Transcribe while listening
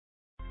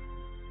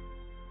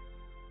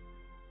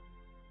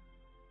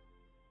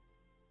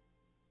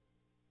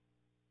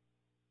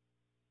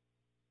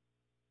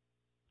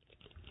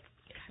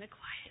kind of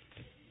quiet.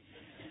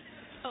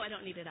 Oh, I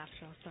don't need it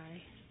after all.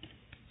 Sorry.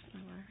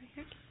 My water right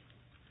here.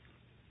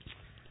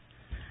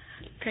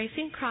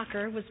 Gracie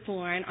Crocker was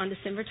born on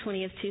December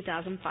 20th,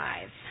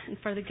 2005, and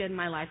for the good,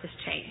 my life has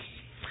changed.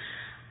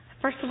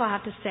 First of all, I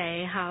have to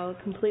say how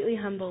completely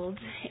humbled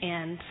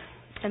and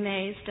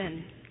amazed,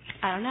 and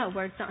I don't know,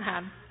 words don't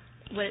have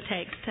what it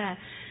takes to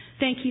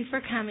thank you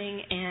for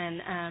coming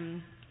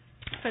and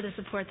for the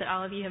support that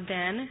all of you have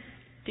been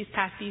these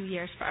past few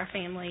years for our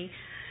family.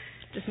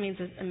 Just means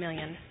a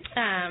million.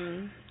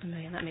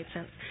 That made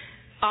sense.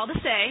 All to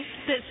say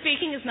that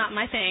speaking is not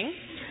my thing.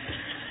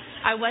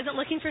 I wasn't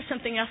looking for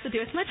something else to do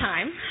with my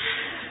time.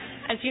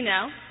 As you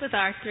know, with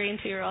our 3 and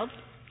 2-year-olds,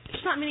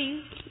 there's not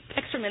many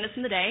extra minutes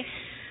in the day.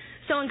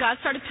 So when God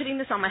started putting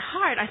this on my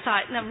heart, I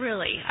thought, no,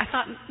 really,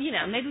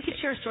 maybe we could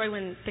share a story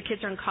when the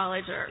kids are in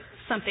college or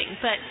something.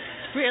 But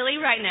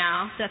really, right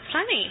now, that's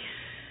funny.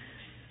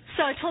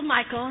 So I told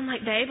Michael, I'm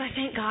like, babe, I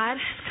think God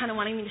is kind of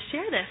wanting me to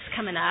share this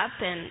coming up.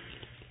 And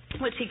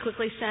which he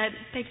quickly said,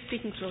 babe,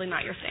 speaking's really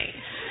not your thing.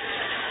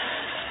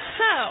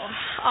 So,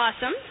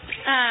 awesome.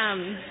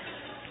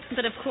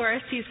 But of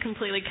course, he's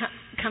completely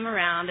come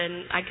around,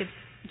 and I could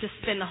just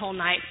spend the whole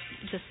night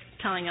just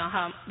telling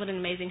y'all what an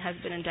amazing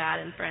husband and dad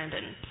and friend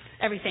and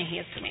everything he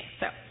is to me.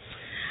 So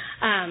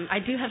I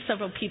do have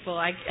several people.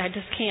 I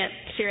just can't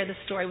share this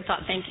story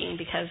without thanking,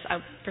 because I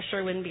for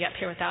sure wouldn't be up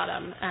here without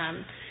them.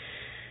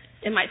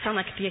 It might sound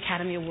like the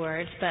Academy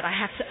Awards, but I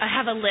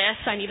have a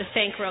list I need to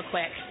thank real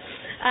quick.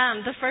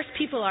 The first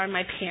people are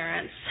my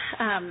parents.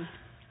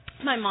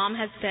 My mom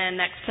has been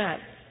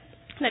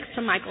next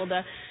to Michael,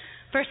 the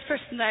first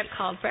person that I've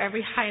called for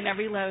every high and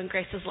every low in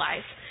Grace's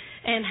life,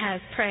 and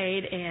has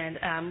prayed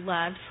and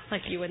loved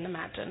like you wouldn't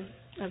imagine,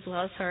 as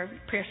well as her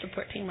prayer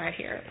support team right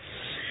here.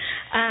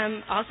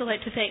 I also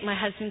like to thank my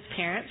husband's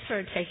parents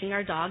for taking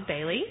our dog,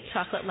 Bailey,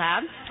 Chocolate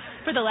Lab,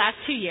 for the last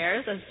 2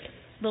 years as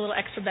the little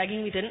extra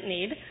begging we didn't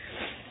need.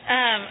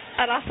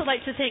 I'd also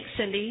like to thank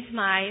Cindy,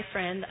 my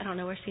friend. I don't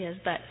know where she is,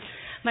 but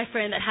my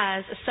friend that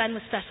has a son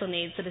with special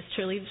needs that has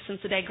truly, since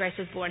the day Grace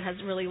was born, has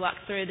really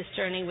walked through this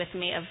journey with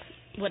me of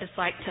what it's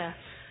like to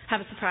have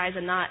a surprise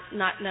and not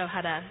know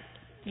how to,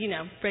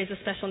 raise a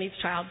special needs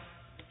child.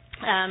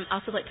 I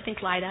also like to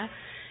thank Lyda,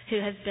 who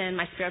has been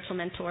my spiritual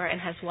mentor and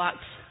has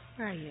walked.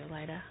 Where are you,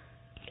 Lyda?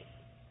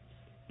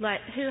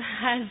 Who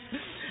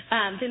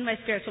has been my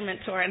spiritual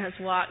mentor and has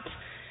walked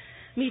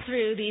me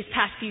through these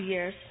past few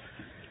years.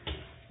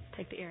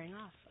 Take the earring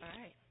off. All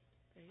right.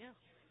 There you go.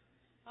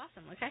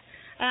 Awesome. Okay.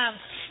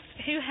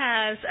 Who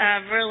has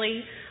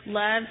really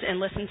loved and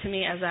listened to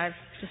me as I've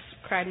just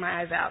cried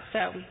my eyes out.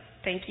 So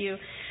thank you.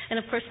 And,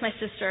 of course, my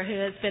sister, who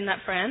has been that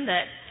friend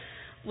that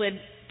would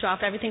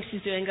drop everything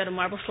she's doing, go to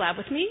Marble Slab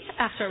with me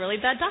after a really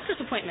bad doctor's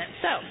appointment.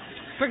 So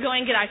we're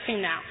going to get ice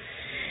cream now.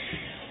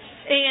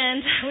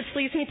 And which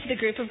leads me to the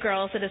group of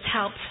girls that has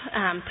helped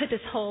put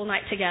this whole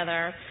night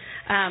together.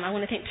 I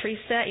want to thank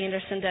Teresa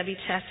Anderson, Debbie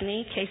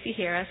Chesney, Casey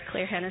Harris,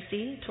 Claire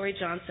Hennessy, Tori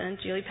Johnson,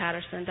 Julie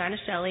Patterson, Dinah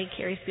Shelley,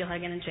 Carrie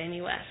Spielhagen, and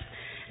Jamie West.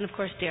 And, of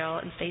course,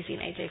 Daryl and Stacey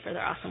and AJ for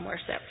their awesome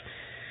worship.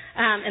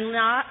 And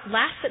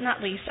last but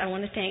not least, I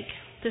want to thank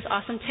this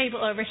awesome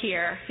table over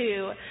here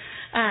who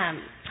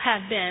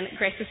have been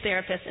Grace's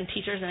therapists and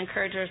teachers and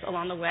encouragers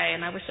along the way.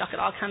 And I wish y'all could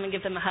all come and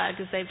give them a hug,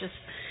 because they've just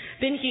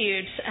been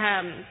huge.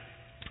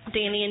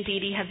 Danny and Dee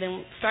Dee have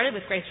been started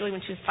with Grace really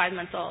when she was 5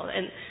 months old.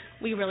 And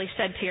we really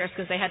shed tears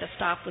because they had to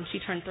stop when she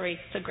turned 3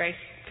 to Grace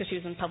because she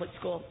was in public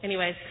school.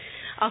 Anyways,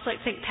 also like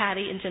to thank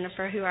Patty and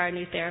Jennifer, who are our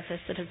new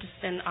therapists that have just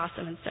been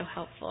awesome and so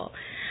helpful.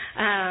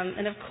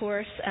 And, of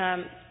course,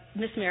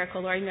 Miss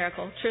Miracle, Lori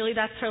Miracle. Truly,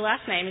 that's her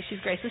last name, and she's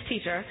Grace's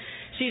teacher.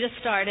 She just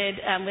started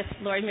with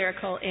Lori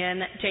Miracle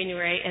in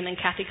January, and then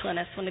Kathy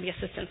Clintus, one of the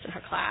assistants in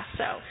her class.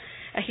 So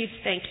a huge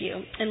thank you.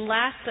 And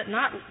last but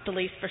not the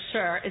least, for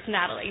sure, is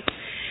Natalie,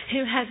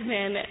 who has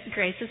been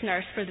Grace's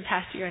nurse for the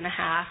past year and a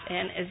half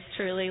and is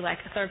truly like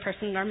a third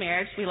person in our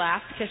marriage. We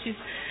laugh because she's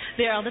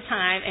there all the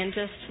time and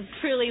just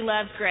truly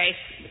loves Grace.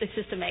 It's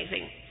just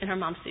amazing. And her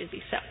mom,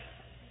 Susie. So,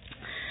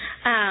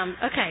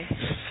 okay.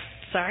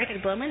 Sorry,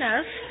 I blow my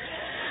nose.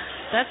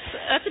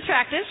 That's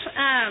attractive.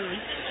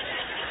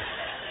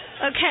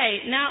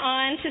 Okay, now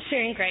on to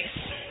sharing Grace.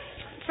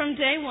 From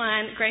day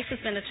one, Grace has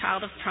been a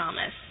child of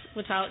promise,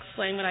 which I'll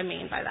explain what I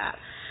mean by that.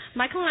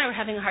 Michael and I were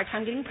having a hard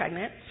time getting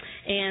pregnant,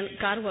 and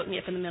God woke me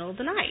up in the middle of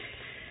the night.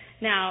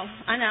 Now,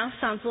 I know,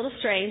 sounds a little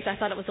strange. I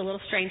thought it was a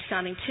little strange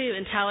sounding, too,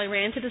 until I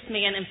ran into this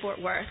man in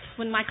Fort Worth.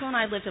 When Michael and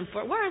I lived in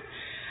Fort Worth,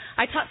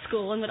 I taught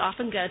school and would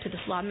often go to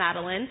this La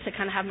Madeleine to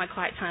kind of have my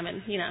quiet time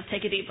and,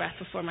 take a deep breath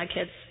before my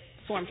kids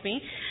formed me.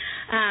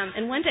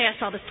 And one day I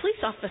saw this police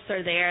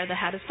officer there that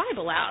had his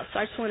Bible out. So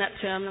I just went up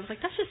to him, and I was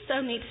like, that's just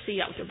so neat to see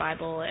you out with your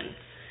Bible. And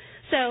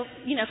so,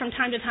 from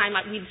time to time,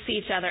 we'd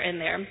see each other in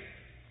there.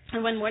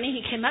 And one morning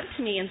he came up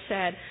to me and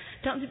said,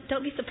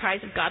 don't be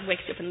surprised if God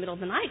wakes you up in the middle of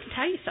the night to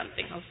tell you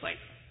something. I was like,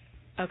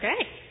 okay,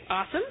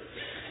 awesome.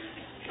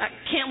 I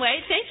can't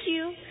wait. Thank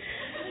you.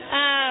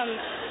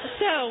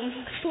 So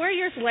 4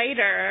 years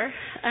later,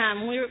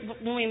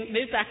 when we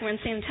moved back, we were in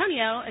San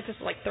Antonio. It was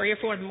like 3 or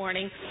 4 in the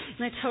morning,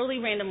 and I totally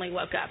randomly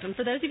woke up. And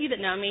for those of you that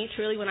know me,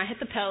 truly, when I hit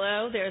the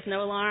pillow, there's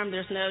no alarm,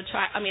 there's no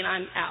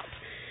I'm out.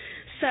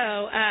 So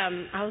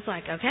I was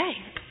like, okay,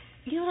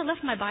 you know what? I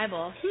left my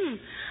Bible.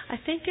 I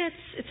think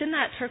it's in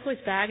that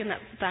turquoise bag in that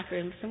back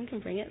room. If someone can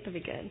bring it, that'd be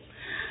good.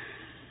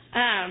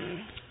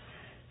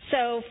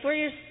 So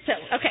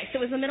it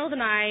was the middle of the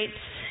night,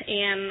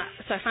 and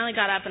so I finally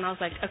got up, and I was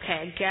like,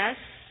 okay, I guess,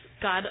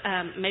 God,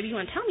 maybe you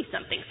want to tell me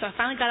something. So I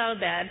finally got out of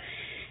bed,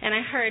 and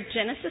I heard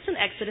Genesis and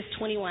Exodus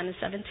 21 and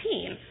 17.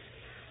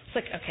 It's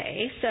like,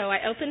 okay. So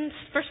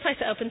first place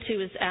I opened to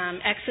was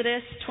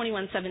Exodus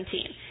 21:17,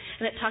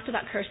 and it talked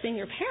about cursing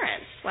your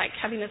parents, like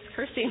having this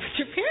cursing with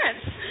your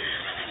parents.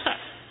 Oh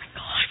my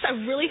gosh, I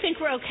really think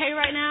we're okay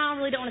right now. I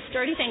really don't want to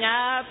stir anything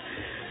up,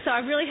 so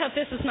I really hope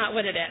this is not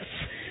what it is.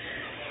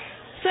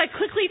 So I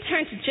quickly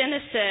turned to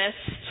Genesis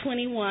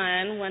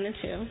 21, 1 and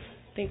 2.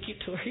 Thank you,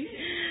 Tori.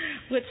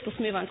 Let's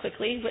move on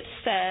quickly, which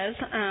says,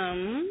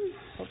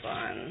 hold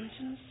on,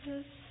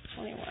 Genesis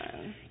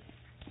 21.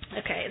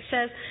 Okay, it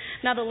says,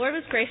 now the Lord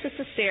was gracious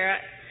to Sarah,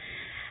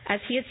 as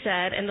he had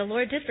said, and the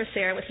Lord did for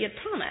Sarah what he had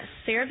promised.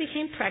 Sarah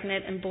became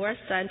pregnant and bore a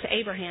son to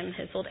Abraham in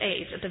his old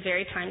age, at the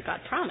very time God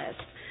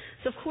promised.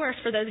 So, of course,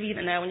 for those of you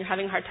that know, when you're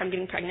having a hard time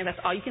getting pregnant, that's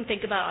all you can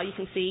think about, all you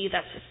can see,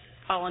 that's just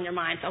all on your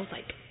mind. So I was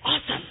like,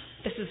 awesome.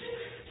 This is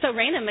so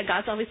random that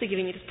God's obviously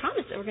giving me this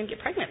promise that we're going to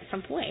get pregnant at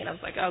some point. I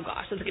was like, oh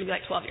gosh, this is going to be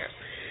like 12 years.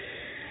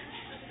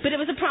 But it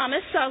was a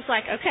promise, so I was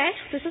like, okay,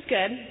 this is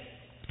good.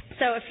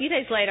 So a few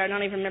days later, I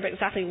don't even remember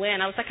exactly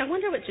when, I was like, I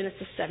wonder what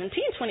Genesis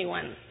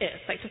 17:21 is,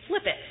 like to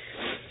flip it.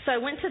 So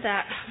I went to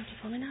that. Just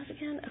let me know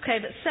again.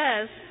 Okay, but it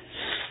says,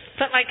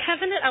 but like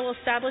covenant I will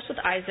establish with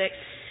Isaac,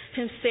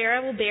 whom Sarah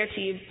will bear to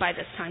you by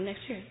this time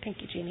next year. Thank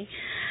you, Jeannie.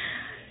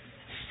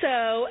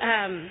 So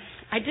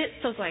I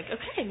was like,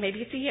 okay,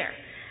 maybe it's a year.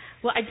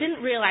 Well, I didn't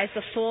realize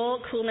the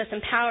full coolness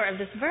and power of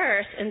this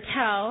verse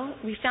until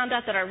we found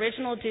out that our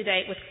original due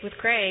date with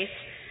Grace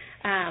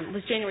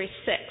was January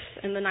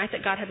 6th, and the night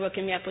that God had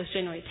woken me up was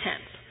January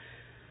 10th.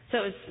 So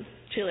it was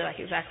truly like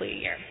exactly a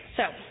year.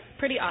 So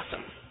pretty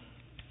awesome.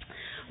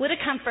 What a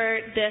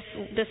comfort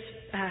this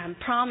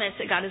promise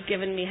that God has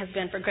given me has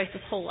been for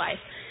Grace's whole life,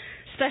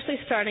 especially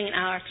starting an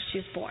hour after she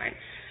was born.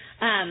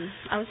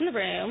 I was in the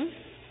room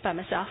by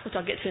myself, which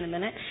I'll get to in a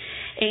minute.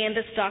 And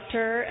this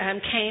doctor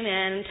came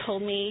in and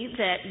told me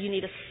that you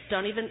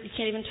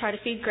can't even try to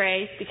feed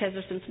Grace because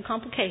there's been some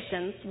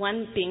complications,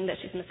 one being that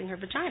she's missing her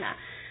vagina.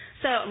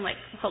 So I'm like,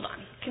 hold on,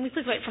 can we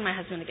please wait for my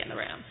husband to get in the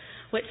room?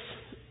 Which,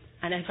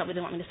 I know he probably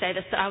didn't want me to say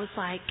this, but I was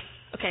like,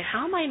 okay,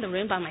 how am I in the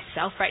room by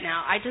myself right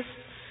now? I just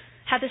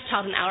had this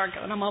child an hour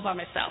ago, and I'm all by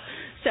myself.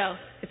 So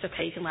it's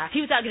okay, you can laugh. He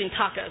was out getting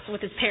tacos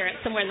with his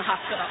parents somewhere in the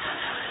hospital.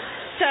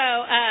 So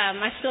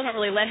I still don't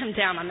really let him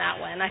down on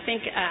that one. I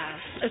think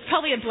it's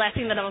probably a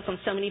blessing that I was on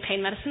so many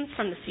pain medicines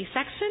from the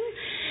C-section.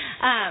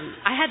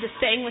 I had this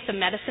thing with the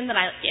medicine that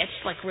I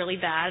itched like really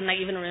bad, and I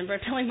even remember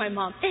telling my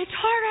mom, "It's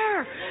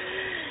harder."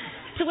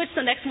 To which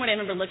the next morning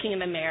I remember looking in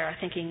the mirror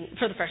thinking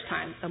for the first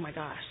time, oh my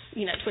gosh,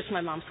 to which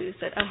my mom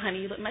said, "Oh honey,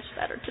 you look much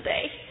better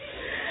today."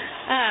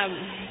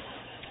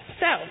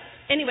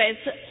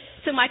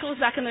 So Michael was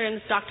back in the room.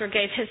 This doctor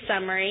gave his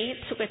summary,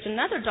 to which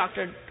another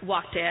doctor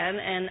walked in,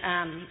 and,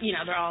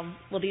 they're all,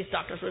 these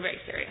doctors were very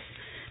serious.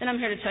 And I'm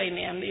here to tell you,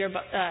 ma'am, your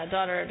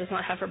daughter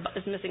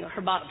is missing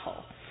her bottom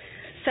hole.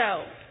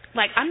 So,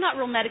 I'm not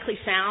real medically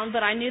sound,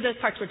 but I knew those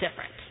parts were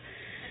different.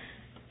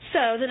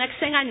 So the next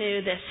thing I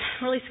knew, this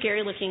really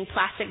scary-looking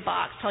plastic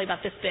box, probably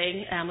about this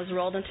big, was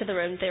rolled into the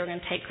room. They were going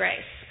to take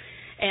Grace.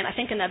 And I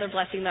think another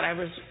blessing that I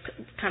was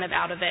kind of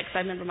out of it, because I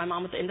remember my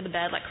mom was at the end of the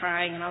bed,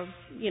 crying, and I was,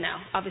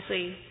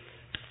 obviously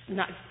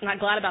not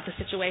glad about the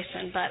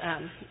situation, but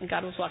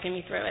God was walking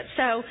me through it.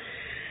 So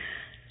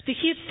the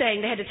huge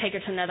thing, they had to take her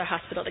to another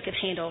hospital that could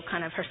handle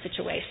kind of her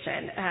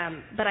situation.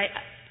 But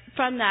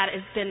from that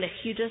has been the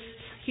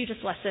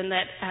hugest lesson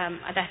that's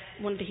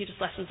one of the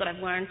hugest lessons that I've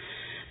learned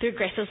through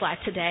Grace's life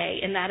today,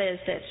 and that is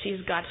that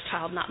she's God's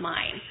child, not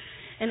mine.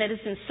 And it has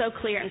been so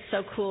clear and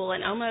so cool,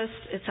 and almost,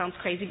 it sounds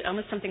crazy, but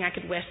almost something I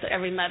could wish that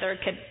every mother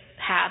could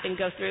have and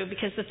go through,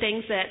 because the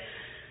things that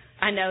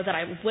I know that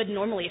I would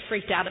normally have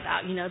freaked out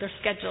about, their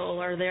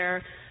schedule or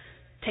their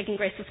taking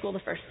Grace to school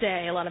the first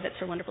day, a lot of it's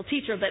her wonderful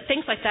teacher, but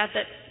things like that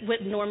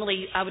would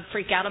normally I would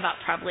freak out about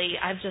probably,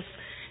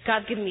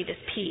 God's given me this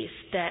peace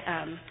that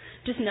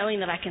just knowing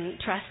that I can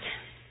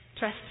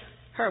trust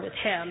her with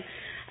him,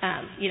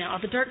 all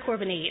the dirt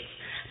Corbin eats,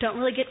 don't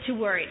really get too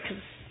worried,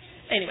 because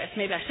anyways,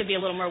 maybe I should be a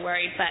little more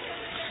worried, but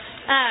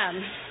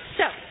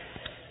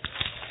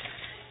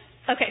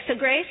so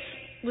Grace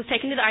was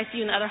taken to the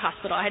ICU in the other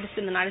hospital. I had to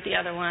spend the night at the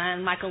other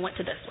one. Michael went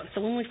to this one.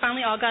 So when we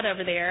finally all got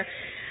over there,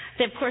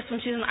 they, of course,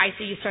 when she was in the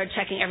ICU, started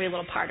checking every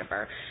little part of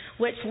her,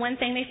 which one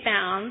thing they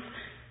found,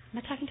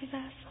 am I talking too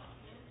fast?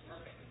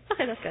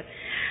 Okay, that's good.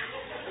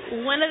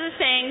 One of the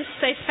things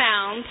they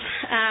found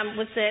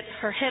was that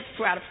her hips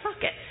were out of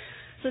socket.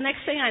 So the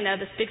next thing I know,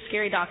 this big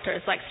scary doctor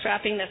is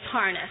strapping this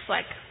harness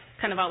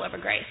kind of all over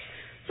Grace.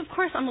 So of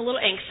course I'm a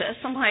little anxious.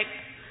 I'm like,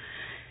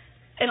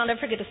 And I'll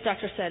never forget this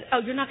doctor said, "Oh,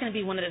 you're not going to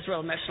be one of those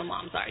real emotional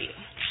moms, are you?"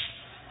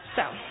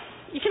 So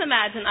you can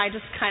imagine I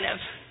just kind of,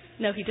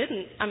 no, he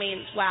didn't. I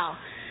mean, wow.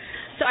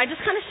 So I just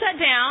kind of shut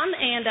down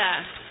and,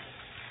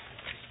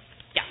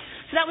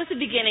 So that was the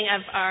beginning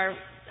of our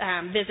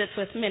visits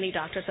with many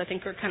doctors. I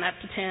think we're kind of up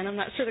to 10. I'm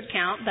not sure the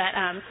count. But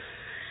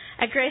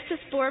at Grace's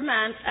 4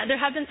 months, there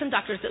have been some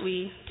doctors that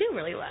we do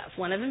really love,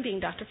 one of them being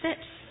Dr.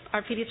 Fitch,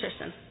 our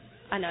pediatrician.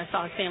 I know I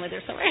saw his family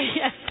there somewhere.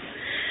 Yes.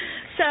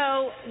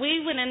 So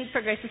we went in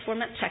for Grace's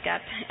 4-month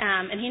checkup,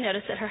 and he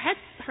noticed that her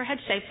head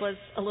shape was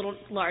a little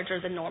larger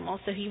than normal,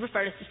 so he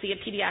referred us to see a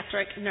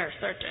pediatric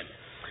neurosurgeon.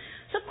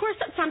 So, of course,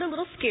 that sounded a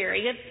little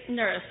scary, a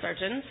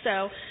neurosurgeon.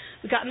 So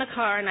we got in the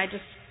car, and I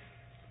just,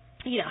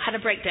 had a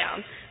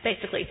breakdown,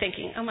 basically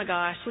thinking, oh, my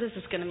gosh, what is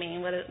this going to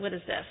mean? What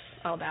is this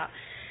all about?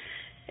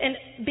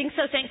 And being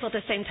so thankful at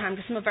the same time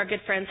because some of our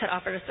good friends had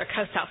offered us their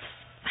coast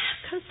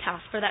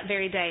house for that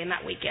very day and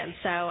that weekend.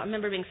 So I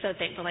remember being so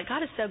thankful. Like,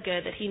 God is so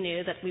good that he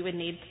knew that we would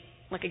need,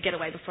 like, a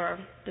getaway before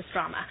this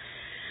drama.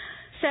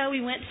 So we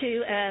went to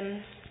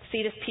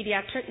see this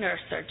pediatric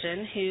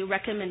neurosurgeon who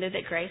recommended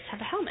that Grace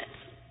have a helmet.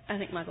 I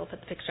think Michael put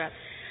the picture up.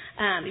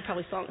 You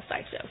probably saw on the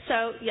slideshow.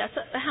 So, yes,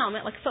 a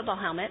helmet, like a football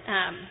helmet,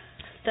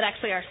 that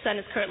actually our son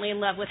is currently in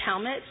love with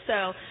helmets.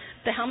 So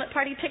the helmet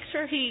party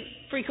picture, he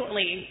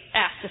frequently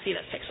asked to see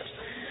those pictures.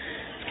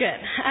 It's good.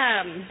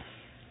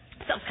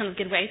 So that was kind of a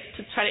good way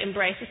to try to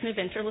embrace this new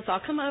venture. Let's all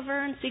come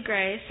over and see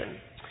Grace.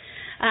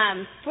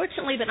 And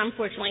fortunately, but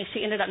unfortunately,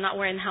 she ended up not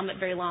wearing the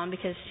helmet very long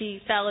because she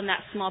fell in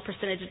that small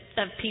percentage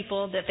of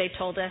people that they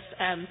told us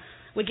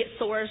would get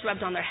sores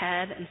rubbed on their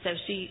head. And so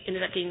she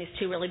ended up getting these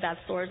 2 really bad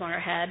sores on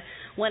her head.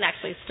 One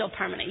actually is still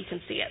permanent. You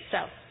can see it.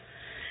 So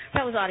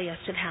that was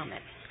adios to the helmet.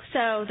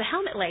 So the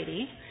helmet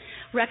lady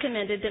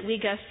recommended that we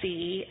go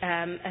see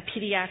a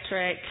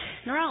pediatric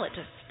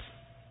neurologist.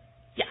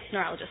 Yeah,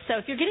 neurologist.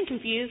 So if you're getting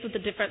confused with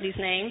these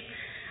names,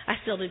 I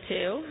still do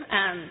too.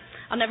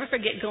 I'll never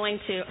forget going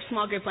to a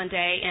small group one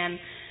day, and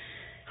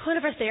one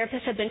of our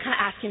therapists had been kind of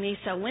asking me,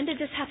 so when did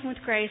this happen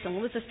with Grace, and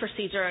what was this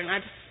procedure? And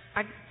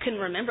I couldn't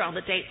remember all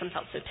the dates and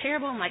felt so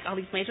terrible. I'm like, all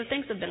these major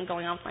things have been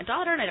going on with my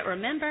daughter, and I don't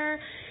remember.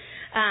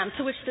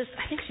 To which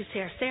I think she's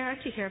here. Sarah,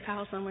 do you hear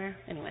Powell somewhere?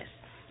 Anyways.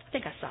 I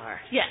think I saw her.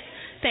 Yes,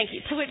 thank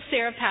you. To which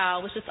Sarah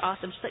Powell was just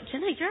awesome. She's like,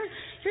 Jenna, your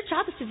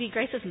job is to be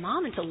Grace's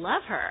mom and to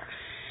love her.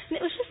 And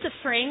it was just the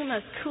freeing,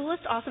 most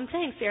coolest, awesome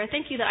thing, Sarah.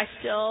 Thank you that I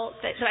still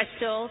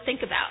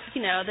think about,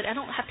 that I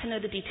don't have to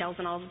know the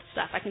details and all of the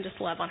stuff. I can just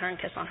love on her and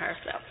kiss on her.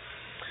 So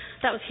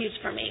that was huge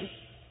for me.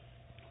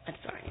 I'm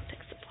sorry, I need to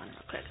take a sip of water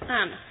real quick.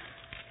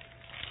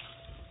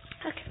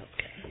 Okay, that's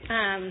good.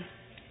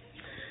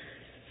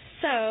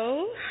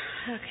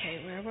 Okay,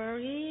 where were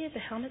we? The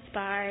helmet's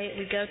by.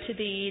 We go to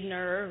the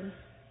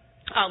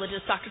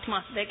neurologist, Dr.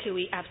 Tomasovic, who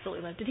we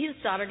absolutely love. Did his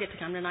daughter get to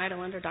come tonight? I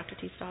wonder, Dr.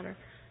 T's daughter?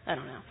 I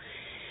don't know.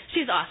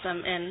 She's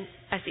awesome, and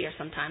I see her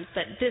sometimes.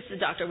 But this is a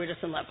doctor we're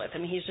just in love with. I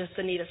mean, he's just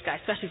the neatest guy,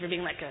 especially for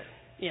being like a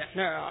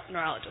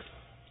neurologist.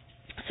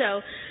 So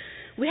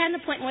we had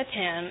an appointment with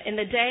him, and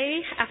the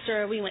day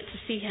after we went to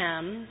see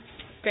him,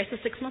 Grace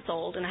was 6 months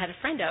old, and I had a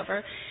friend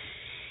over,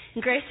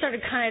 and Grace started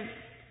kind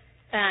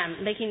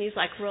of making these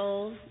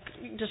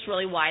just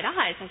really wide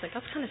eyes. I was like,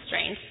 that's kind of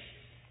strange.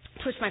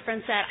 To which my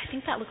friend said, I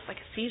think that looks like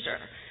a seizure.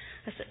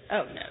 I said,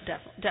 oh, no,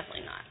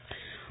 definitely not.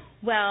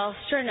 Well,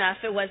 sure enough,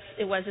 it was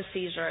a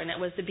seizure, and it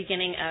was the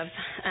beginning of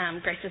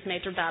Grace's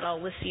major battle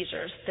with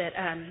seizures that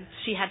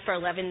she had for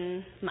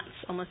 11 months,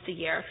 almost a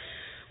year,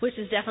 which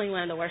is definitely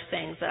one of the worst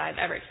things that I've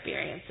ever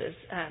experienced is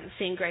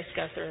seeing Grace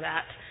go through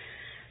that.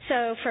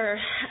 So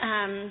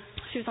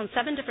she was on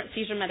 7 different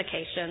seizure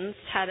medications,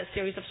 had a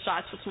series of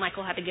shots, which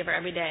Michael had to give her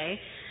every day,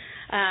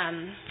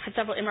 had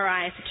several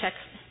MRIs to check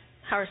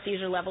how her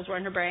seizure levels were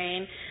in her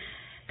brain,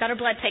 got her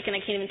blood taken, I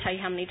can't even tell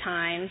you how many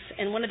times,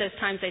 and one of those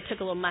times they took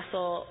a little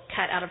muscle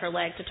cut out of her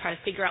leg to try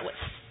to figure out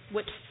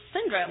which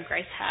syndrome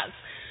Grace has,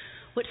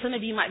 which some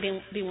of you might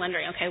be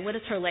wondering, okay, what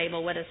is her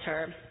label, what is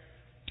her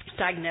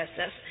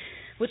diagnosis,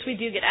 which we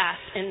do get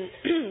asked, and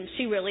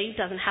she really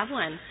doesn't have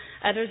one,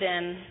 other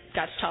than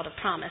God's child of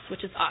promise,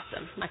 which is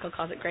awesome. Michael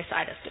calls it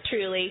Grace-itis, but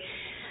truly,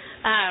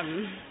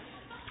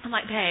 I'm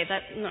like, hey,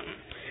 no.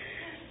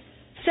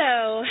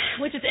 So,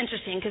 which is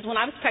interesting, because when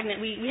I was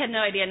pregnant, we had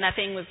no idea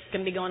nothing was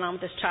going to be going on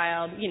with this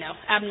child,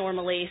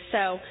 abnormally.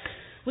 So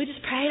we just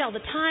prayed all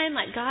the time,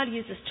 like, God,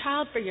 use this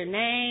child for your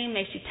name.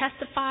 May she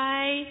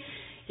testify.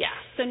 Yeah.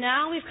 So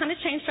now we've kind of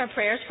changed our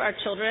prayers for our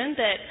children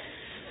that,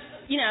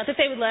 that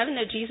they would love and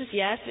know Jesus,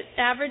 yes, but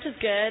average is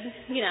good,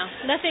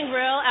 nothing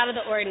real out of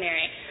the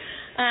ordinary.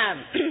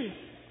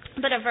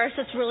 But a verse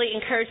that's really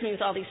encouraged me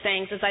with all these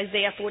things is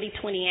Isaiah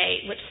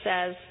 40:28, which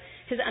says,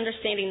 his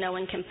understanding no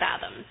one can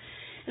fathom.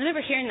 And I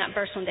remember hearing that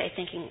verse one day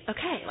thinking,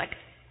 okay,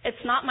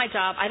 it's not my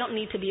job. I don't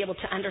need to be able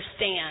to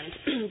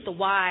understand the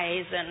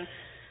whys and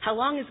how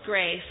long is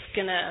Grace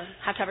going to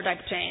have her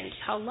diaper changed?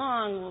 How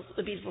long will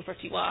it be before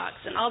she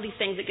walks? And all these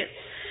things that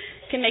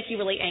can make you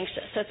really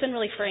anxious. So it's been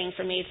really freeing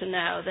for me to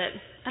know that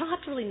I don't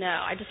have to really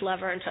know. I just love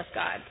her and trust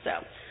God. So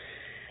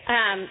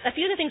a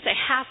few of the things they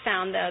have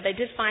found, though, they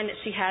did find that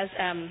she has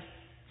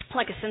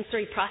like a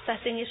sensory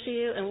processing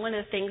issue, and one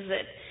of the things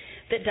that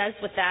does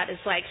with that is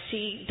like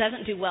she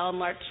doesn't do well in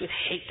large. She would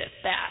hate this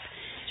that.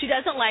 She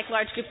doesn't like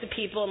large groups of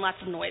people and lots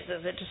of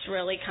noises. It just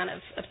really kind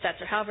of upsets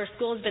her. However,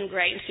 school has been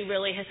great, and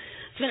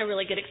it's been a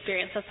really good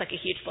experience. That's like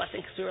a huge blessing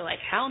because we were like,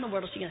 how in the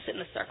world is she going to sit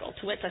in this circle?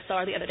 To which I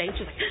saw her the other day, and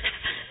she was like,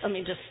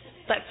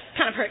 that's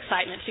kind of her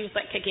excitement. She was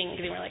like kicking and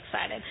getting really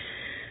excited.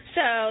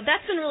 So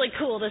that's been really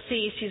cool to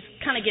see. She's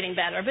kind of getting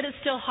better, but it's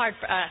still hard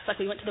for us. Like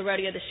we went to the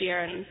rodeo this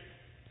year, and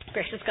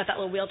Grace just got that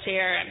little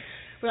wheelchair, and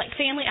we're like,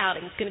 family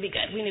outing, it's going to be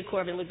good. We knew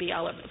Corbin would be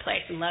all over the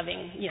place and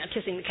loving,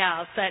 kissing the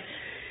cows. But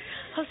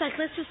I was like,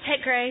 let's just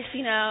take Grace,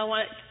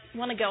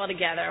 want to go all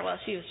together. Well,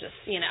 she was just,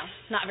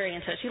 not very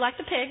into it. She liked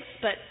the pigs,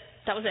 but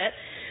that was it.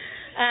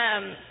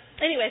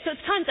 Anyway, so it's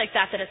times like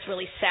that it's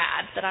really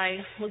sad that I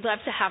would love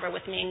to have her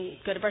with me and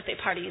go to birthday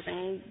parties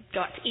and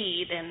go out to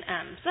eat. And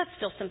so that's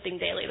still something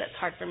daily that's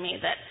hard for me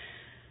that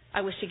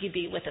I wish she could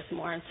be with us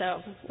more. And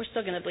so we're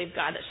still going to believe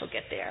God that she'll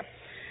get there.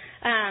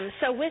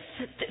 So with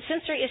the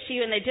sensory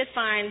issue, and they did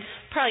find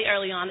probably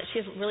early on that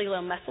she has really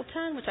low muscle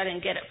tone, which I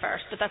didn't get at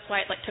first, but that's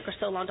why it took her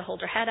so long to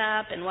hold her head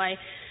up, and why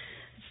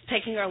it's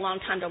taking her a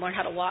long time to learn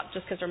how to walk,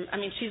 just because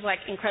she's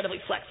incredibly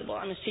flexible.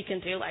 She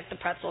can do the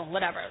pretzel,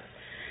 whatever,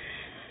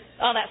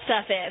 all that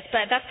stuff is.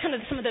 But that's kind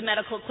of some of the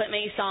medical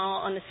equipment you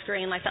saw on the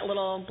screen, like that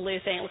little blue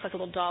thing. It looks like a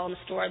little doll in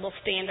the store, a little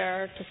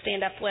stander to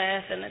stand up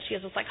with, and then she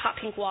has this hot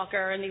pink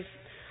walker and these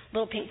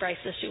little pink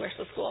braces she wears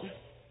to school.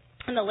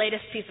 And the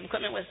latest piece of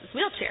equipment was this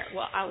wheelchair.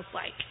 Well, I was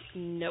like,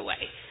 no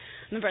way.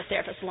 I remember a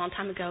therapist a long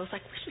time ago was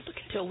like, we should look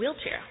into a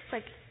wheelchair. I was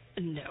like,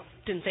 no.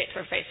 Didn't say it to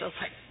her face. I was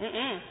like,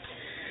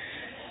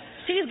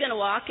 She's going to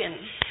walk. And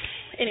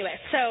anyway,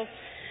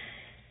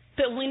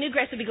 but we knew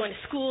Grace would be going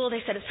to school.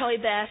 They said it's probably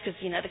best because,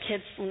 the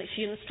kids, when they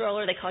see you in the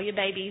stroller, they call you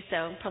baby.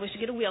 So probably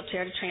should get a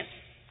wheelchair to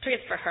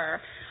transfer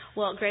her.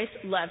 Well, Grace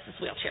loves this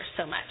wheelchair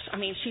so much.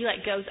 She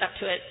goes up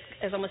to it,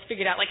 has almost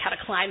figured out how to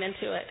climb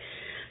into it.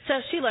 So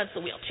she loves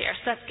the wheelchair,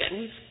 so that's good.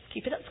 We just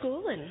keep it at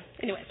school, and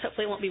anyways,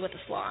 hopefully it won't be with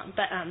us long.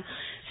 But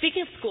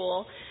speaking of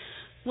school,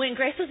 when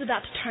Grace was about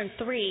to turn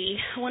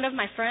 3, one of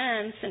my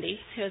friends, Cindy,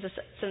 who has a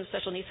son with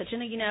special needs, said,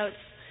 Jenna,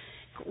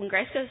 when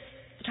Grace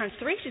turns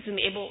 3, she's going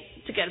to be able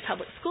to go to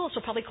public school.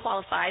 She'll probably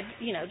qualify,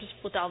 just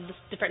with all the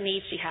different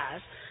needs she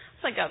has.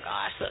 It's like, oh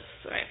gosh,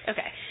 that's right.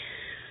 Okay.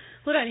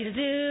 What do I need to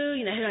do?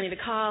 Who do I need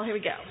to call? Here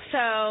we go.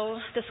 So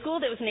the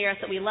school that was near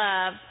us that we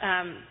love,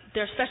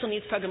 their special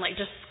needs program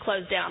just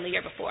closed down the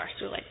year before.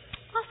 So we're like,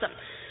 awesome.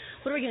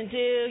 What are we going to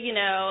do?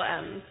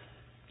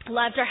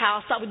 Loved our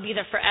house, thought we'd be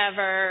there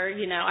forever.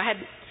 I had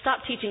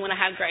stopped teaching when I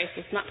had Grace.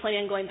 Was not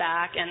planning on going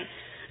back. And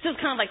so it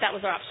was kind of that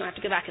was our option. I have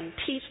to go back and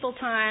teach full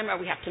time, or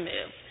we have to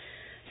move.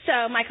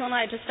 So Michael and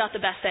I just felt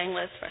the best thing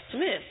was for us to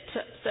move.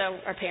 So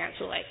our parents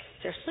were like,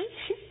 seriously?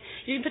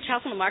 You can put your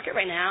house on the market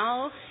right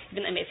now.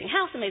 You've an amazing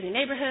house, amazing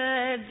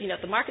neighborhood.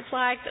 What the market's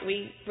like. That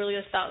we really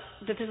just felt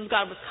that this is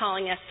God was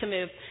calling us to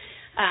move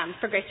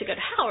for Grace to go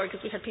to Howard,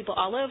 because we had people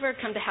all over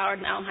come to Howard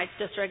and Allen Heights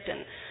District.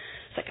 And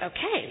it's like,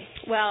 okay.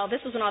 Well,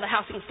 this was when all the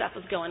housing stuff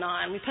was going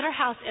on. We put our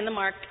house in the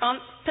market,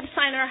 put a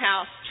sign in our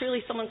house. Truly,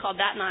 someone called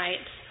that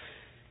night,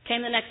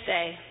 came the next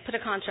day, put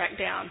a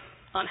contract down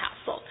on house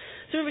sold.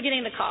 So we were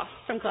getting the call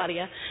from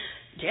Claudia,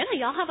 Jenna,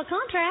 y'all have a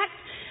contract.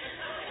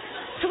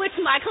 To which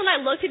Michael and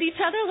I looked at each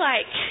other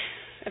like,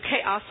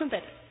 okay, awesome,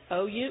 but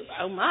oh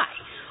my.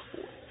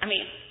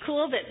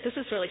 Cool, but this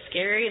is really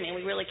scary.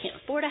 We really can't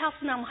afford a house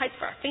in Allen Heights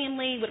for our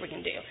family. What are we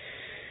going to do?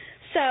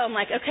 So I'm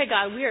like, okay,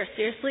 God, we are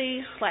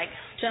seriously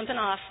jumping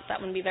off.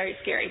 That wouldn't be very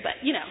scary, but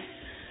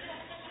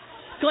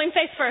going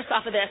face first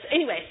off of this.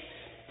 Anyway,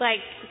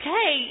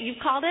 okay,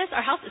 you've called us.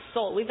 Our house is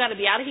sold. We've got to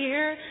be out of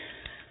here.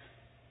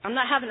 I'm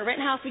not having to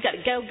rent a house. We got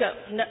to go.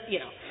 No,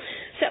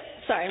 So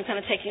sorry, I'm kind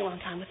of taking a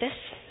long time with this.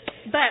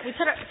 But we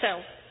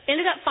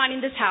ended up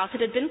finding this house. It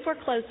had been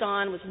foreclosed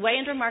on, was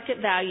way under market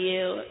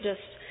value,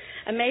 just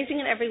amazing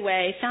in every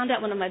way. Found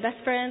out one of my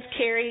best friends,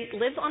 Carrie,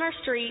 lives on our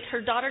street.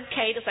 Her daughter,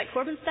 Kate, is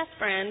Corbin's best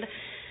friend.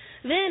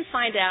 Then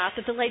find out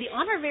that the lady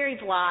on our very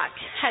block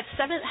has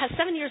 7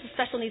 years of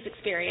special needs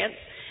experience.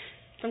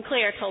 From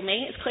Claire told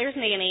me. It's Claire's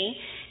nanny,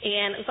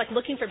 and it was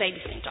looking for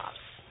babysitting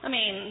jobs.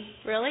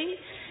 Really?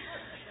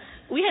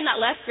 We had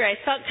not left Grace,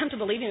 felt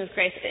comfortable leaving with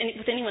Grace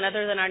with anyone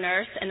other than our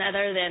nurse and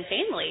other than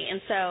family. And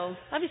so,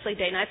 obviously,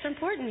 day nights are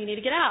important. You need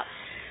to get out.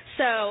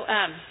 So,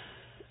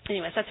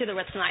 anyways, that's who they're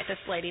with tonight,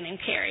 this lady named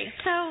Carrie.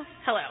 So,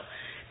 hello.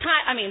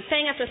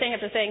 Thing after thing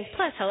after thing.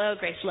 Plus, hello,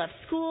 Grace loves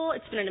school.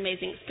 It's been an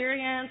amazing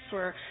experience.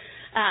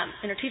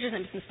 And her teacher's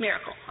name is Miss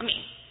Miracle.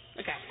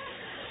 Okay.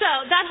 So,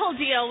 that whole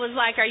deal was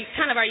are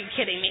you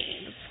kidding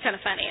me? It's kind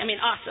of funny.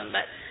 Awesome,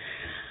 but...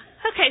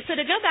 Okay, so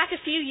to go back a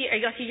few years,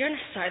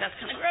 sorry, that's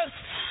kind of gross.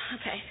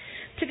 Okay.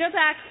 To go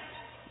back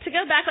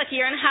a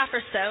year and a half or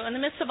so, in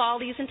the midst of all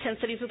these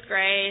intensities with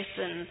Grace,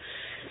 and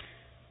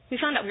we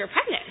found out we were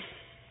pregnant.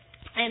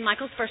 And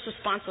Michael's first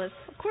response was,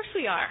 of course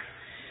we are.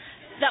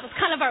 That was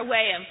kind of our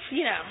way of,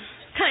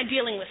 kind of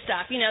dealing with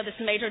stuff. This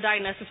major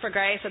diagnosis for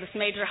Grace or this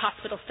major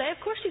hospital stay, of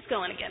course she's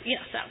going again.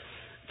 So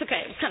it's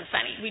okay. It was kind of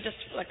funny. We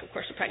just, of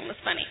course we're pregnant. It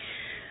was funny.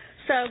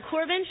 So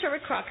Corbin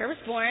Sherwood Crocker was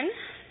born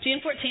June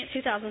 14th,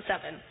 2007.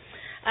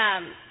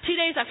 2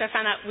 days after I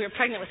found out we were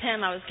pregnant with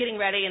him, I was getting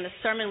ready, and the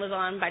sermon was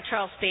on by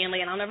Charles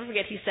Stanley, and I'll never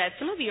forget, he said,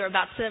 some of you are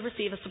about to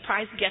receive a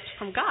surprise gift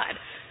from God.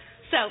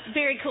 So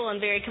very cool and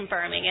very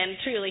confirming, and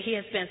truly he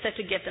has been such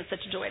a gift and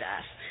such a joy to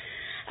us,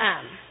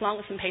 along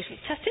with some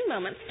patience testing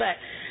moments. But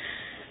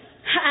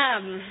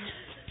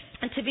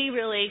and to be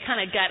really kind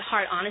of gut,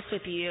 heart honest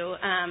with you,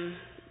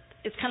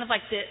 it's kind of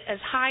like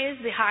as high as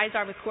the highs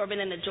are with Corbin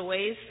and the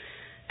joys,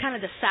 kind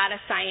of the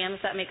saddest I am,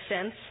 if that makes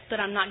sense, that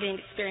I'm not getting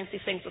to experience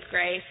these things with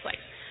Grace. Like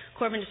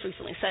Corbin just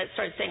recently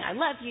started saying, I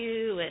love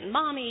you, and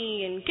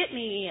mommy, and get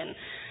me, and,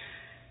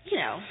 you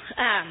know.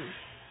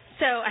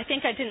 So I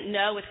think I didn't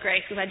know with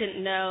Grace because I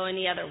didn't know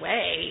any other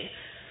way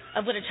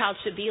of what a child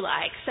should be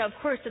like. So, of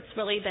course, it's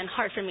really been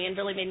hard for me and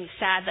really made me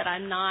sad that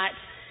I'm not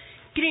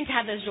getting to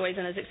have those joys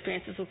and those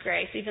experiences with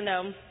Grace, even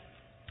though,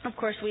 of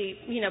course, we,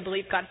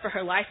 believe God for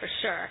her life for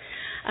sure.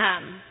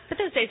 But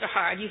those days are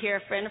hard. You hear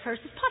a friend of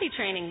hers is potty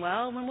training.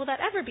 Well, when will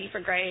that ever be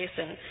for Grace?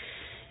 And,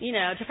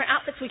 different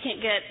outfits we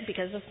can't get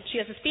because she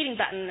has a speeding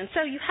button. And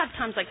so you have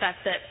times like that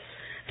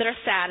are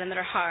sad and that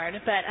are hard.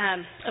 But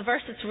a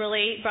verse that's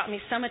really brought me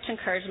so much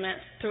encouragement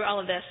through all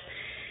of this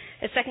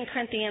is 2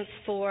 Corinthians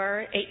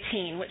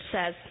 4:18, which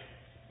says,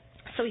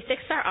 so we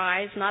fix our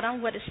eyes not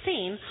on what is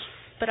seen,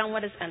 but on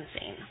what is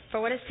unseen.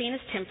 For what is seen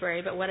is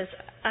temporary, but what is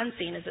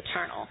unseen is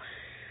eternal.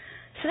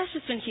 So that's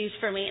just been huge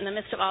for me in the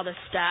midst of all this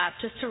stuff,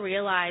 just to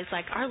realize,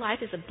 like, our life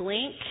is a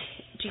blink.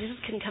 Jesus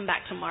can come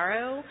back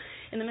tomorrow.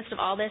 In the midst of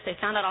all this, they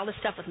found out all this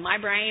stuff with my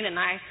brain, and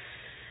I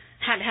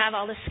had to have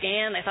all this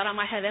scan. They thought I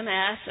might have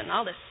MS and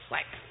all this,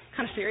 like,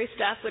 kind of serious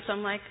stuff, which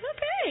I'm like,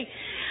 okay.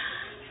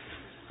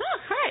 Oh,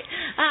 all right.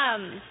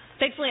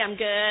 Thankfully, I'm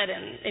good.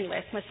 And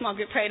anyway, my small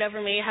group prayed over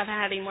me. I haven't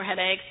had any more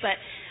headaches.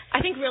 But I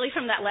think really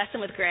from that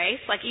lesson with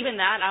Grace, like even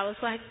that, I was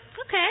like,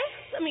 okay.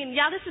 I mean,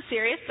 yeah, this is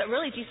serious, but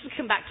really Jesus will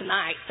come back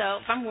tonight. So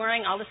if I'm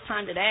worrying all this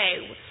time today,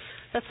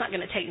 that's not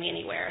going to take me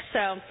anywhere.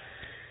 So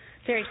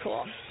very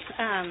cool.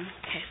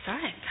 Okay,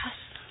 sorry.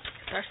 Gosh,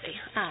 thirsty.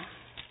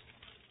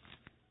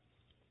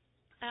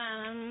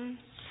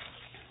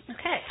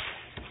 Okay.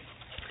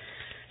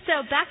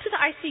 So back to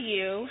the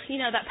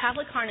ICU, that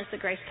Pavlik harness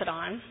that Grace put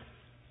on,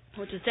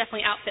 which is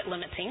definitely outfit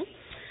limiting.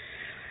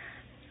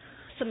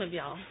 Some of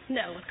y'all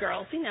know with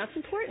girls, it's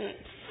important.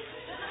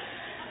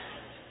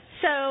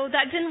 So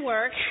that didn't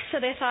work.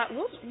 So they thought,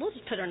 we'll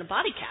just put her in a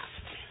body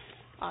cast.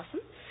 Awesome.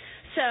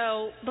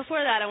 So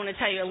before that, I want to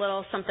tell you a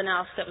little something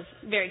else that was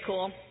very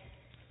cool.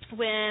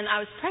 When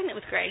I was pregnant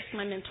with Grace,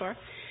 my mentor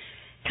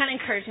kind of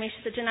encouraged me.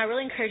 She said, Jen, I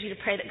really encourage you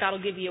to pray that God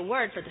will give you a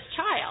word for this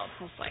child.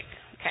 I was like,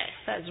 okay,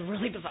 that is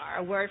really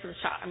bizarre. A word for this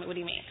child. I mean, what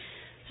do you mean?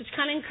 So she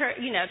kind of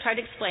tried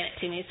to explain it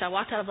to me. So I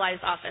walked out of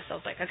Liza's office. I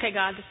was like, okay,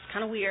 God, this is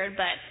kind of weird,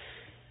 but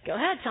go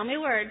ahead, tell me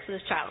a word for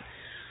this child.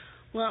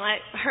 Well, I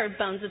heard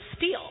bones of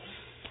steel.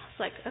 I was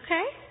like,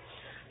 okay.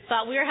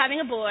 Thought we were having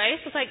a boy.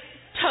 So it's like,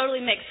 totally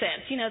makes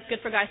sense. It's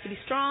good for guys to be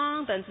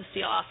strong. Bones of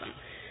steel, awesome.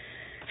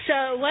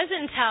 So it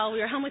wasn't until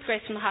we were home with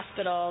Grace from the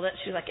hospital that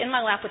she was like in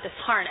my lap with this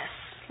harness,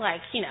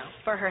 like,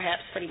 for her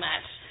hips pretty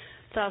much.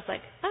 So I was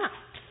like, oh,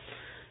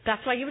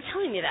 that's why you were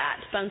telling me that.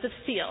 Bones of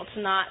steel,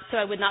 so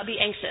I would not be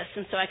anxious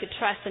and so I could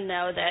trust and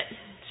know that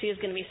she is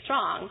going to be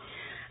strong.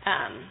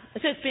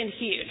 So it's been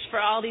huge for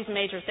all these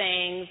major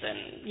things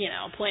and,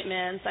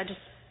 appointments. I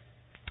just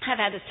have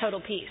had this total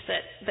peace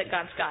that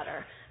God's got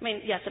her. I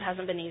mean, yes, it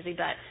hasn't been easy,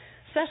 but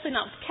especially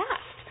not with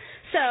cast.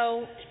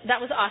 So that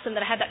was awesome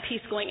that I had that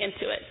peace going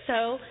into it.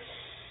 So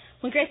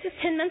when Grace was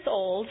 10 months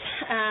old,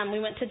 we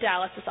went to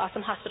Dallas, this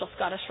awesome hospital,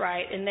 Scottish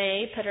Rite, and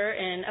they put her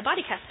in a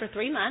body cast for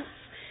 3 months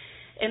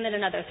and then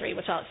another 3,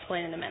 which I'll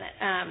explain in a minute.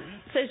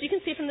 So as you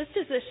can see from this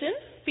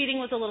position,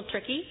 feeding was a little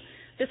tricky.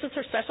 This was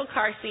her special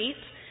car seat,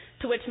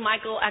 to which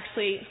Michael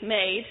actually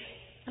made,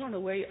 I don't know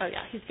where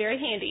he's very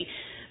handy,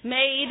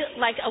 made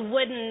like a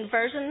wooden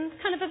version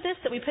kind of this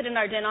that we put in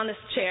our den on this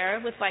chair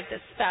with like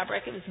this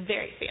fabric. It was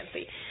very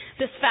fancy.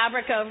 This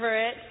fabric over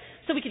it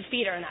so we could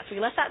feed her in that. So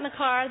we left that in the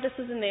car. This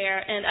was in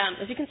there.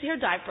 And as you can see, her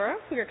diaper,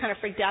 we were kind of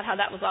freaked out how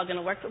that was all going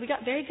to work, but we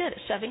got very good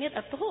at shoving it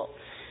up the hole.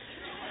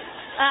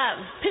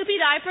 Poopy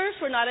diapers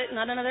were not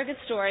another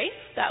good story.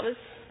 That was,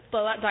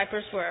 blowout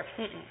diapers were,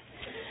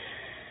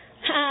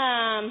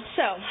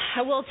 So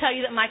I will tell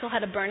you that Michael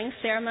had a burning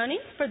ceremony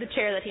for the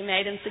chair that he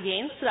made in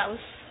Seguin, so that was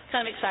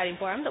kind of exciting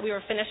for him that we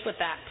were finished with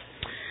that.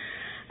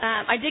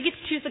 I did get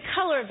to choose the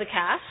color of the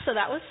cast, so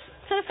that was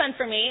kind of fun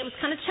for me. It was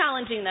kind of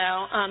challenging,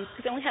 though,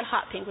 because I only had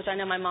hot pink, which I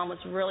know my mom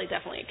was really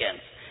definitely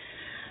against.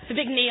 It's a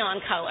big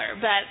neon color,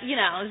 but,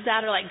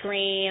 that or like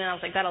green, and I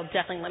was like, that'll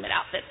definitely limit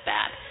outfits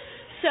bad.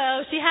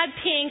 So she had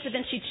pink, but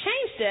then she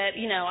changed it.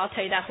 I'll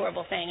tell you that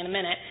horrible thing in a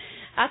minute.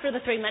 After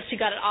the 3 months, she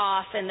got it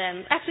off, and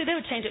then actually they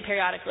would change it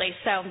periodically.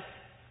 So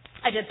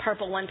I did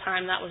purple one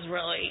time. That was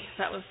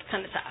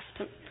kind of tough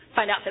to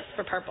find outfits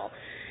for purple.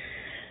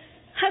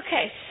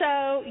 Okay,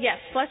 so yes,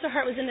 bless her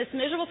heart, was in this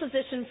miserable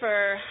position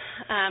for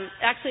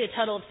actually a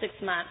total of 6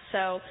 months.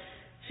 So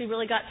she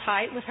really got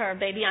tight with her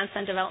baby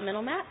Einstein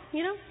developmental mat,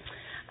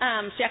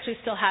 She actually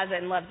still has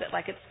it and loves it.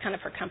 Like, it's kind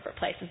of her comfort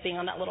place is being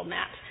on that little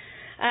mat.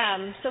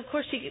 So, of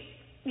course, she,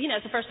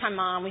 as a first-time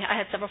mom, I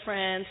had several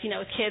friends,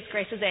 with kids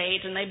Grace's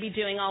age, and they'd be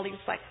doing all these,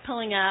 like,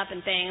 pulling up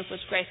and things, which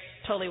Grace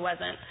totally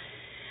wasn't.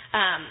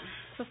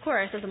 So, of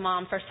course, as a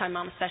mom, first-time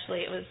mom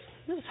especially, it was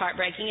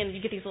heartbreaking. And you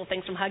get these little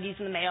things from Huggies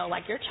in the mail,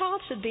 like, your child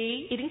should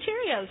be eating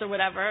Cheerios or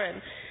whatever. And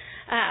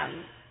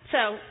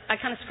so I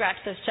kind of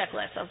scratched those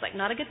checklists. I was like,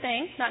 not a good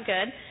thing, not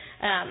good.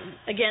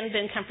 Again,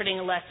 been comforting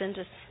a lesson,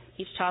 just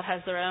each child has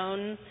their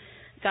own,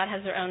 God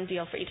has their own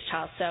deal for each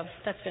child. So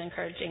that's been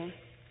encouraging.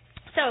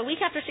 So a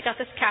week after she got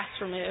this cast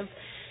removed,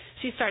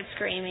 she started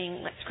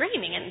screaming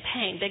in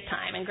pain big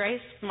time. And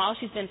Grace, from all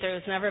she's been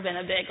through, has never been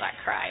a big,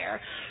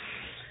 crier.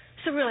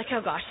 So we were like,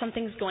 oh, gosh,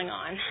 something's going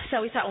on.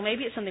 So we thought, well,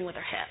 maybe it's something with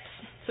her hips.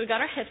 So we got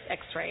her hips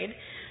x-rayed.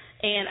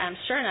 And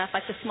sure enough,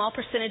 like the small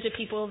percentage of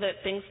people that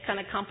things kind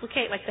of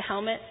complicate, like the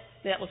helmet,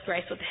 that was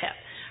Grace with the hip.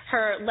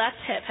 Her left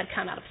hip had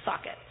come out of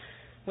socket,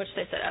 which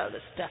they said, oh,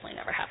 this definitely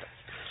never happens.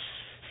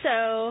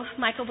 So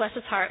Michael, bless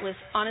his heart, was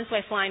on his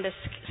way flying to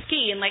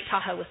ski in Lake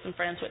Tahoe with some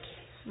friends, which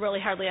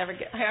really hardly ever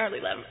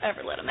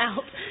let him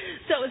out.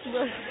 So it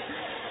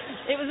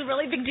was a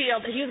really big deal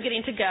that he was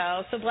getting to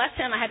go. So bless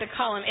him, I had to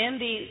call him in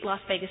the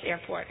Las Vegas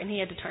airport, and he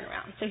had to turn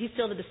around. So he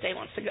still to this day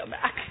wants to go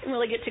back and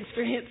really get to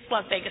experience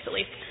Las Vegas at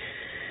least.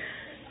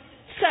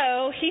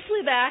 So he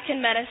flew back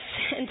and met us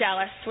in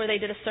Dallas, where they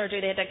did a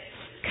surgery. They had to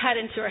cut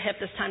into her hip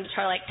this time to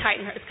try to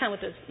tighten her. It's kind of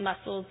with those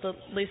muscles, the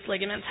loose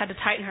ligaments, had to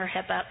tighten her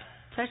hip up.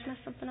 Did I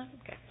mess something up?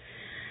 Okay.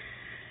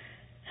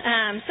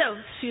 So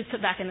she was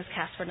put back in this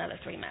cast for another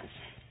 3 months.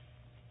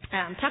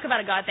 Talk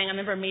about a God thing. I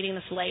remember meeting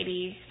this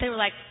lady. They were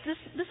like, this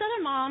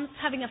other mom's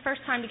having a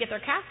first time to get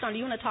their cast on. Do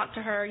you want to talk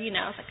to her? It's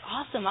like,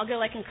 awesome. I'll go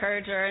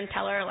encourage her and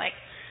tell her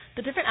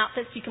the different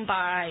outfits you can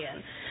buy.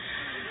 And,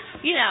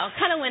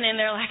 kind of went in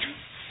there I'm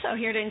so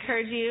here to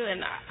encourage you.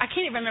 And I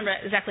can't even remember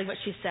exactly what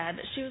she said,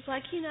 but she was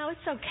like,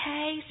 it's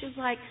okay. She was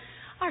like,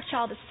 our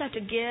child is such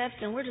a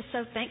gift, and we're just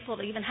so thankful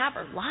to even have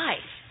her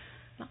life.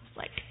 And I was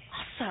like,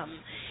 awesome.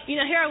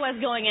 Here I was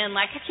going in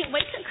I can't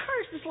wait to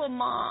encourage this little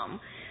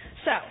mom.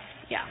 So,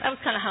 yeah, that was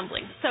kind of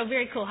humbling. So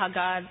very cool how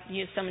God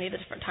used so many of the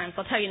different times.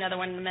 I'll tell you another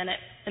one in a minute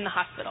in the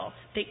hospital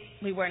that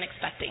we weren't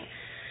expecting.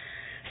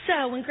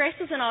 So when Grace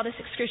was in all this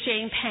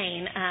excruciating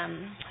pain,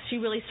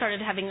 she really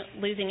started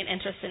losing an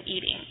interest in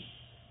eating.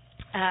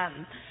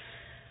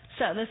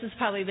 So this has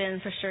probably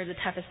been for sure the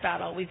toughest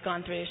battle we've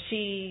gone through.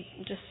 She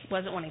just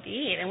wasn't wanting to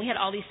eat. And we had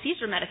all these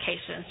seizure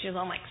medications. She was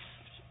on 6.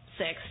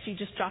 She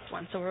just dropped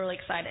one, so we're really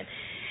excited.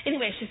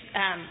 Anyway,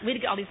 we had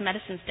to get all these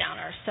medicines down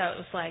her. So it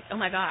was like, oh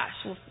my gosh,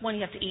 well, one,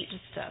 you have to eat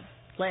just to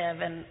live,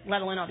 and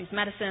let alone all these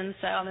medicines.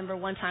 So I remember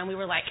one time we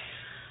were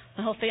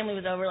the whole family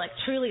was over,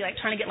 truly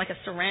trying to get a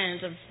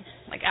syringe of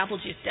apple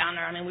juice down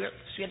her. I mean,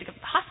 she had to go to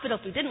the hospital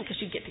if we didn't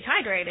because she'd get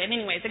dehydrated.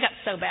 Anyways, it got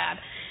so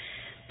bad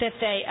that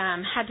they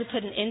had to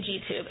put an NG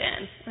tube in.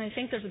 And I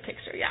think there's a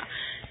picture, yeah.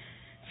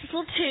 It's this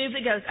little tube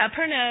that goes up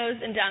her nose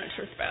and down into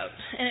her throat.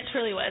 And it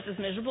truly was as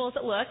miserable as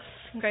it looks.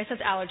 Grace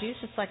has allergies,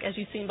 just as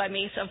you've seen by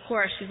me. So, of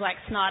course, she's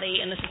snotty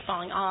and this is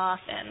falling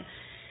off. And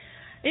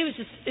it was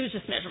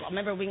just miserable. I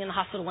remember being in the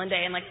hospital one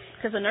day and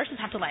because the nurses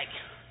have to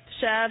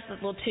shove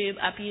the little tube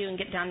up you and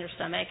get down your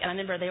stomach. And I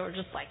remember they were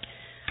just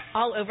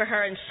all over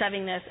her and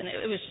shoving this. And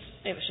it was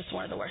just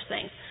one of the worst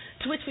things.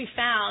 To which we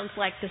found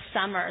this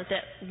summer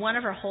that one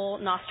of her whole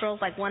nostrils,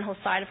 one whole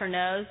side of her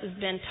nose has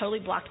been totally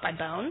blocked by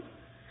bone.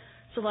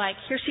 So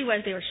here she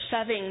was, they were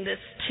shoving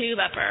this tube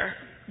up her.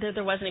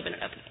 There wasn't even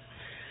an opening.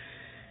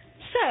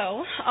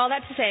 So, all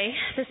that to say,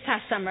 this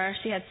past summer,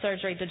 she had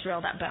surgery to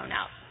drill that bone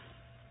out.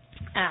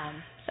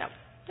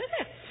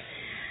 Okay.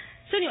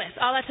 So anyways,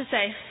 all that to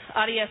say,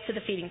 adios to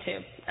the feeding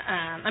tube.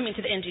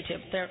 To the NG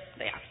tube.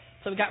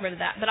 So we got rid of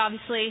that. But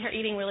obviously, her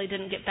eating really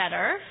didn't get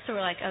better. So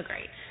we're like, oh,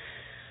 great.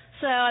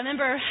 So I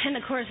remember in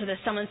the course of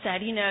this, someone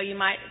said, you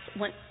might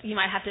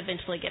have to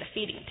eventually get a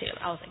feeding tube.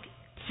 I was like,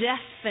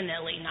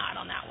 definitely not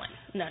on that one.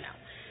 No.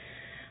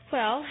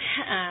 Well,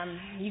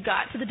 you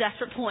got to the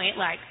desperate point,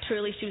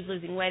 truly she was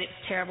losing weight. It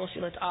was terrible. She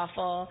looked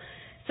awful.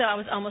 So I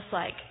was almost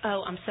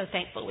oh, I'm so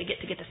thankful we get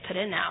to get this put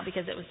in now,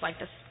 because it was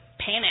this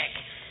panic.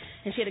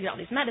 And she had to get all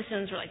these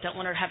medicines. We're don't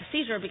want her to have a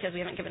seizure because we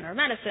haven't given her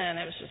medicine.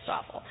 It was just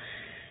awful.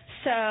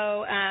 So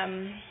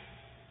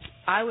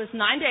I was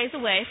 9 days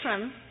away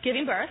from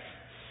giving birth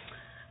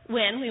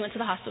when we went to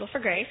the hospital for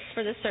Grace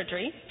for this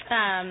surgery.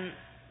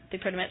 They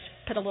pretty much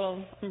put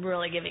I'm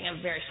really giving a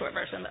very short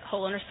version, but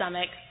hole in her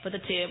stomach with a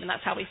tube, and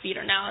that's how we feed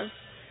her now is,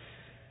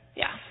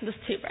 this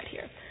tube right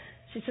here.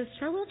 She sits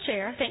in her little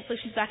chair.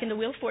 Thankfully, she's back into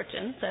Wheel of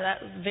Fortune, so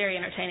that was very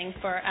entertaining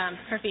for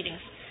her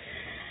feedings.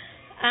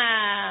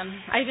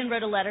 I even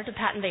wrote a letter to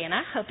Pat and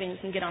Vanna, hoping we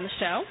can get on the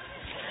show.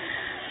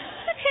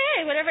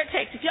 Okay, whatever it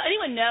takes. If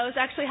anyone knows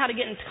actually how to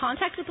get in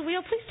contact with the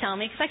Wheel, please tell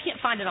me, because I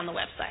can't find it on the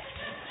website.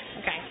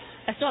 Okay.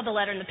 I still have the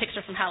letter and the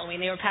picture from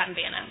Halloween. They were Pat and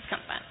Vanna. It's kind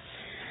of fun.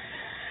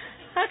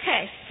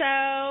 Okay, so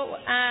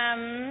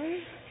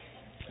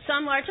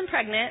I'm large and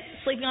pregnant,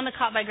 sleeping on the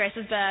cot by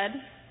Grace's bed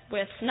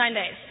with 9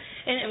 days.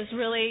 And it was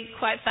really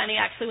quite funny,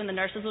 actually, when the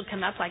nurses would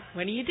come up, like,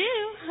 what do you do?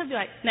 I'd be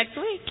like, next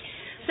week.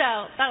 So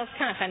that was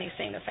kind of funny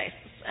seeing their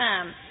faces.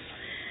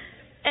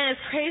 And as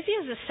crazy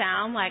as it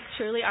sounds, like,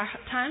 truly our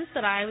times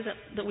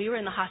that we were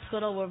in the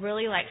hospital were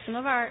really, like, some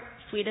of our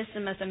sweetest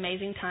and most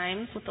amazing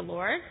times with the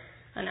Lord.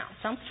 I know, it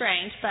sounds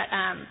strange, but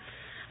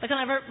like,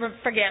 I'll never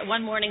forget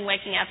one morning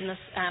waking up and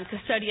this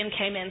custodian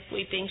came in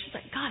sweeping. She's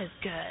like, God is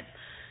good.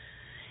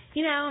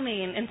 You know, I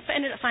mean, and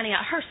ended up finding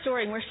out her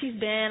story and where she's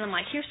been. I'm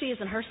like, here she is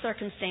in her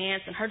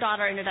circumstance, and her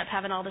daughter ended up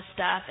having all this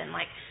stuff, and,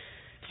 like,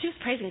 she was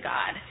praising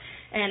God.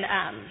 And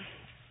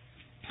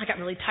I got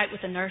really tight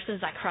with the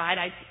nurses. I cried.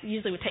 I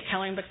usually would take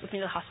coloring books with me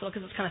to the hospital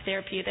because it's kind of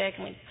therapeutic,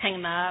 and we'd hang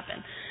them up and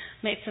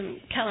made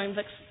some coloring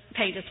books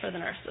pages for the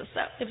nurses.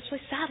 So it was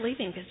really sad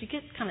leaving because you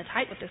get kind of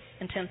tight with this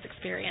intense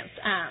experience.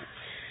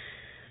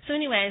 So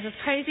anyways, as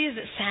crazy as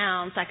it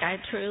sounds, like, I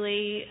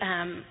truly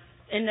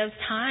in those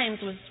times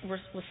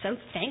was so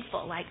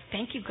thankful. Like,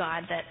 thank you,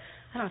 God, that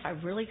I don't know if I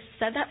really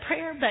said that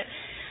prayer, but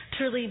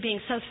truly being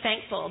so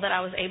thankful that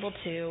I was able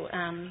to,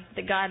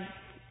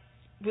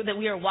 that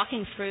we are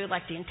walking through,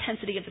 like, the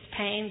intensity of this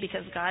pain,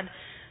 because God,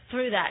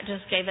 through that,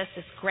 just gave us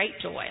this great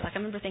joy. Like, I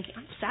remember thinking,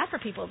 I'm sad for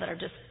people that are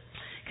just,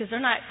 because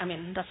they're not, I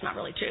mean, that's not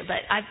really true,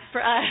 but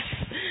for us,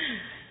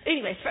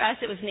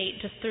 it was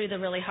neat just through the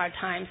really hard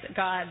times that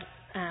God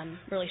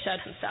really showed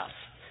himself.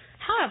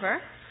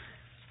 However,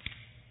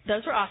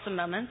 those were awesome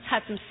moments.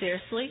 Had some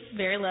seriously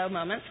very low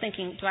moments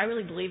thinking, do I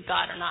really believe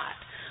God or not?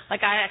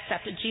 Like, I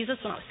accepted Jesus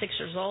when I was 6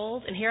 years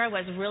old, and here I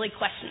was really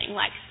questioning,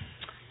 like,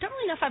 don't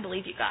really know if I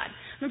believe you, God.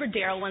 I remember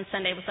Daryl one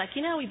Sunday was like,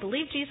 we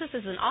believe Jesus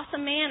is an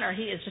awesome man or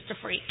he is just a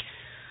freak.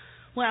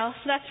 Well,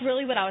 so that's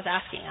really what I was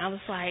asking. I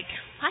was like,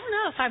 I don't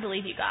know if I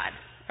believe you, God.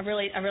 I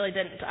really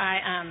didn't.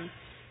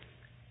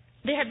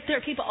 There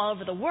are people all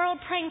over the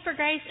world praying for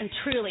Grace, and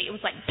truly, it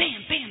was like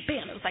bam, bam,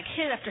 bam. It was like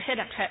hit after hit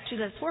after hit. She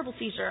had this horrible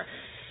seizure.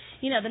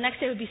 The next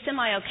day would be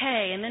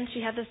semi-okay, and then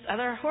she had this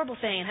other horrible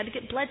thing, had to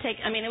get blood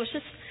taken. I mean, it was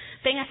just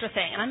thing after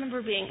thing. And I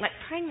remember being, like,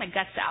 praying my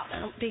guts out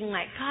and being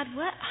like, God,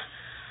 what?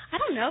 I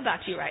don't know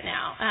about you right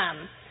now.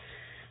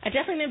 I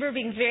definitely remember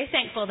being very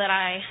thankful that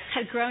I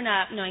had grown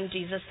up knowing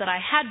Jesus, that I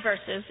had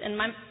verses in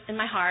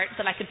my heart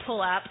that I could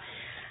pull up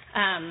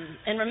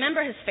and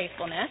remember his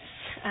faithfulness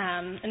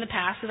in the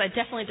past, because I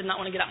definitely did not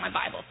want to get out my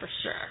Bible for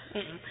sure.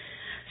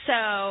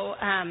 So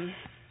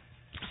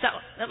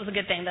that was a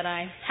good thing that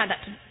I had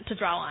that to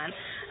draw on.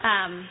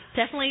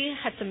 Definitely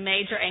had some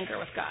major anger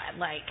with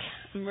God. Like,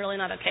 I'm really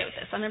not okay with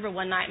this. I remember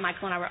one night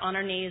Michael and I were on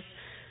our knees,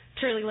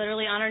 truly,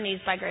 literally on our knees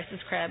by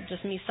Grace's crib,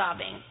 just me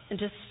sobbing and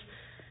just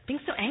being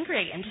so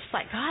angry and just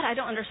like, God, I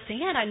don't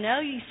understand. I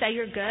know you say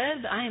you're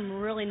good, but I'm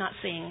not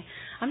seeing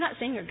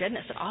your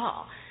goodness at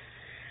all.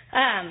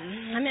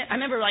 I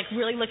remember, like,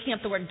 really looking up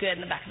the word good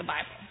in the back of the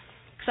Bible.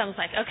 Because I was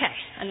like, okay,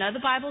 I know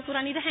the Bible's what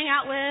I need to hang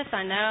out with.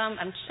 I know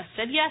I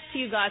said yes to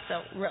you, God,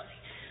 so really.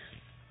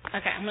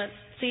 Okay, I'm going to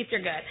see if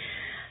you're good.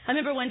 I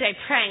remember one day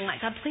praying,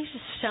 like, God, please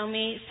just show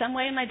me some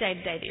way in my day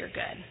today that you're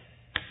good.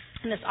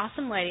 And this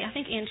awesome lady, I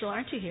think Angela,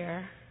 aren't you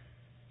here?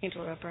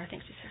 Angela Roper, I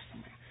think she's here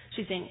somewhere.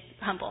 She's being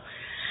humble.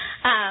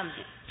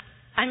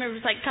 I remember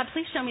it was like, God,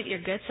 please show me that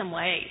you're good some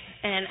way.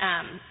 And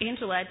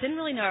Angela, didn't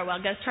really know her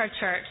well, goes to our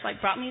church, like,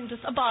 brought me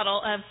just a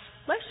bottle of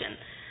lotion.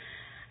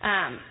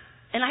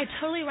 And I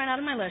totally ran out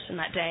of my lotion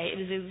that day.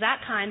 It was the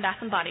exact kind, Bath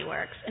 & Body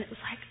Works. And it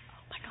was like,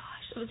 oh, my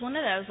gosh. It was one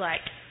of those,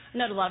 like, I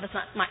know to a lot of us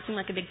might seem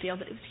like a big deal,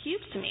 but it was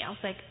huge to me. I was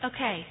like,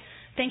 okay,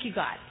 thank you,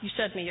 God. You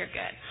showed me you're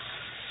good.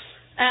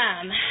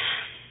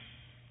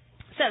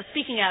 So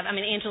speaking of,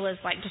 Angela's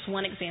like just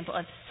one example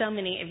of so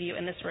many of you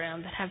in this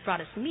room that have brought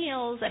us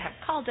meals, that have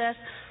called us.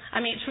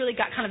 It's really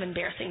got kind of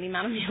embarrassing, the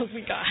amount of meals we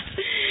got.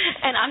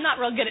 And I'm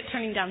not real good at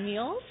turning down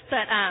meals,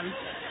 but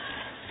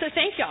so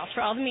thank y'all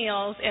for all the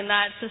meals. And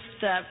that's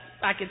just,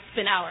 I could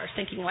spend hours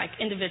thinking like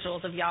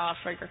individuals of y'all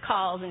for your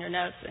calls and your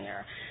notes and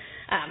your,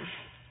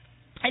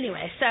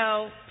 anyway,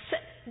 so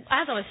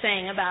as I was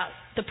saying about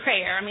the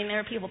prayer, there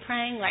are people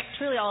praying like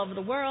truly all over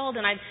the world,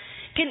 and I'd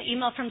get an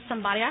email from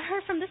somebody, I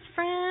heard from this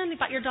friend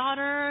about your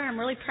daughter, I'm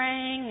really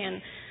praying,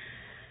 and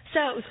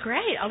so it was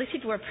great. All these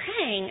people were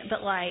praying,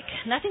 but like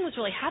nothing was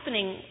really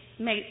happening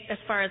as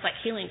far as like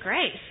healing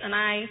Grace. And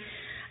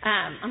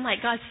I'm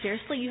like, God,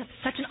 seriously, you have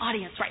such an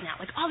audience right now.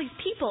 Like all these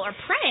people are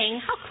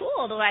praying. How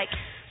cool to like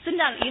send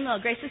out an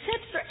email. Grace's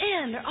hips are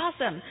in. They're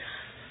awesome.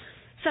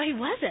 So he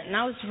wasn't, and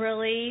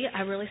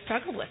I really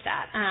struggled with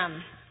that.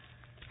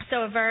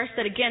 So a verse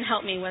that again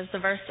helped me was the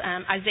verse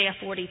Isaiah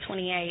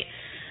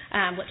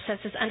 40:28, which says,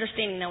 "This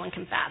understanding no one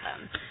can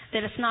fathom."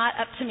 That it's not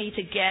up to me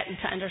to get and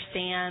to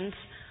understand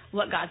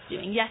what God's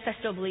doing. Yes, I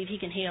still believe He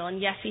can heal, and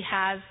yes, He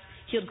has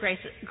healed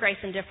Grace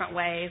in different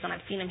ways, and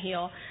I've seen Him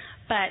heal.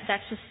 But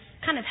that's just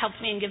kind of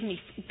helped me and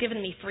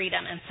given me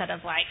freedom instead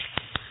of like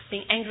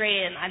being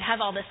angry, and I'd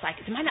have all this like,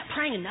 am I not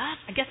praying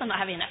enough? I guess I'm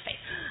not having enough faith.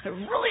 I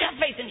really have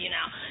faith in you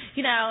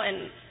now,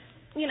 and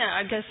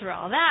I'd go through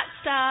all that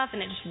stuff,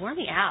 and it just wore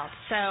me out.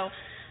 So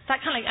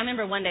that kind of, I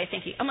remember one day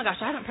thinking, oh my gosh,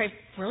 I haven't prayed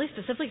really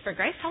specifically for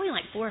Grace probably in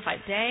like 4 or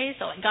 5 days.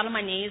 So I got on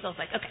my knees. I was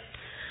like, okay,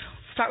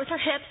 start with her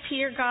hips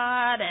here,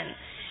 God,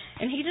 and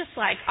And he just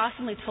like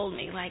awesomely told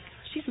me, like,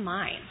 she's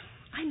mine.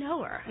 I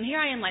know her. And here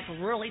I am like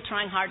really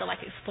trying hard to like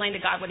explain to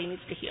God what he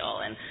needs to heal.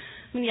 And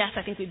I mean, yes,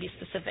 I think we'd be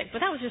specific, but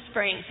that was just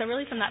freeing. So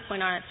really from that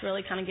point on, it's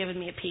really kind of given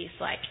me a peace.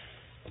 Like,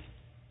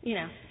 you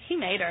know, he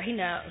made her. He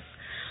knows.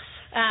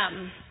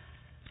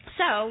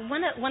 So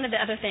one of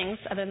the other things,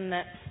 other than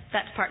that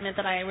department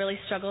that I really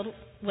struggled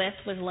with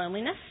was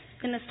loneliness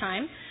in this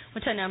time,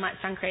 which I know might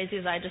sound crazy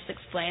as I just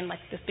explained, like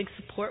this big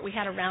support we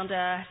had around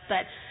us.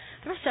 But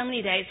there were so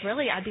many days,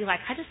 really, I'd be like,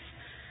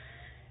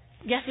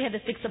 yes, we had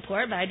this big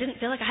support, but I didn't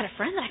feel like I had a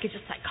friend that I could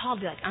just like call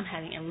and be like, I'm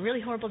having a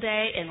really horrible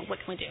day, and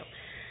what can we do?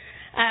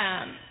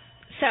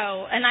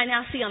 And I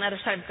now see on the other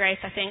side of grace,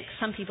 I think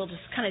some people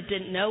just kind of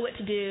didn't know what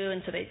to do,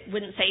 and so they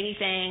wouldn't say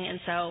anything. And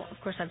so, of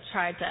course, I've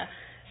tried to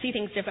see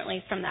things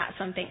differently from that,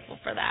 so I'm thankful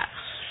for that.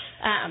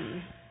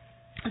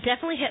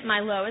 Definitely hit my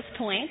lowest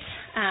point.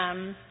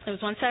 It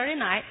was one Saturday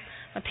night.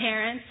 My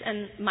parents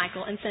and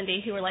Michael and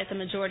Cindy, who were like the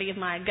majority of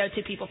my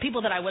go-to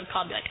people that I would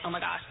call and be like, oh my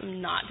gosh,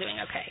 I'm not doing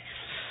okay.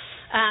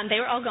 They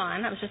were all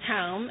gone. I was just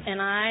home,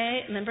 and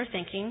I remember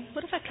thinking,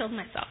 what if I killed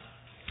myself?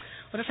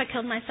 What if I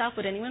killed myself?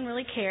 Would anyone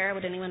really care?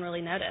 Would anyone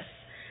really notice?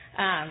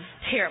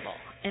 Terrible.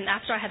 And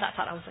after I had that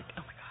thought, I was like,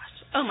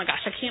 oh my gosh,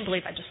 I can't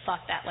believe I just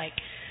thought that. Like,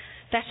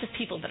 that's just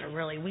people that are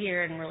really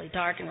weird and really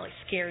dark and really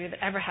scary that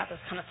ever have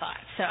those kind of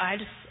thoughts. So I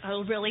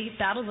really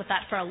battled with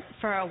that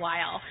for a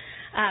while.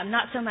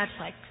 Not so much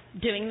like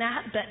doing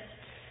that, but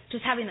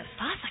just having those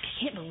thoughts, like, I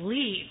can't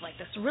believe, like,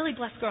 this really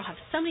blessed girl has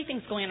so many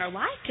things going in her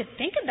life, could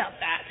think about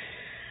that.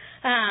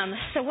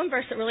 So one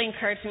verse that really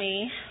encouraged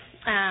me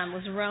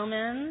was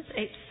Romans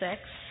 8:6,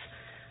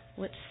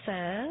 which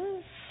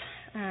says,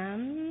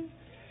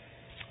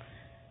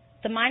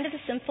 the mind of the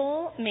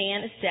sinful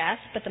man is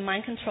death, but the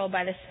mind controlled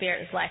by the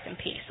Spirit is life and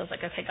peace. So I was like,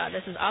 okay, God,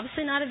 this is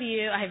obviously not of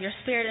you. I have your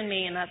Spirit in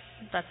me, and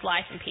that's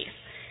life and peace.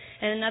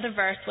 And another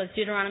verse was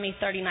Deuteronomy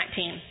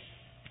 30:19,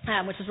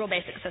 which is real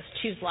basic. It says,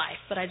 choose life.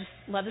 But I just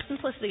love the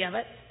simplicity of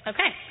it.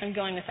 Okay, I'm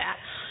going with that.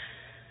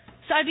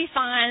 So I'd be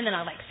fine, and then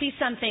I'd like see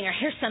something or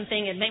hear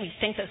something. It'd make me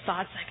think those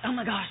thoughts like, oh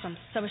my gosh, I'm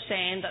so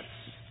ashamed. That's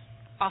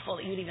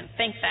awful that you'd even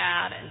think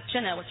that. And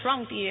Jenna, what's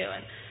wrong with you?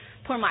 And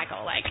poor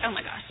Michael, like, oh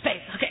my gosh,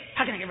 space. Okay,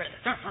 how can I get rid of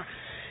this?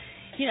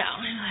 You know,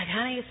 and I'm like,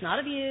 honey, it's not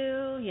of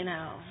you. You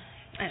know,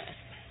 anyways,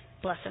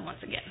 bless him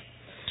once again.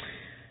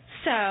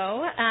 So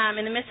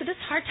in the midst of this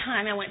hard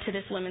time, I went to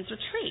this women's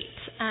retreat.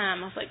 I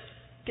was like,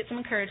 get some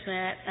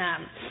encouragement.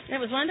 And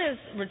it was one of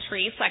those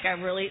retreats, like I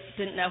really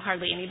didn't know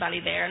hardly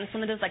anybody there. And it's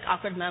one of those like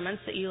awkward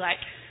moments that you like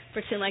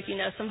pretend like you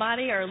know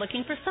somebody or are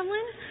looking for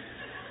someone.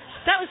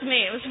 That was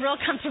me. It was real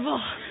comfortable.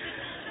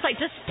 It's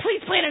like, just please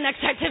plan a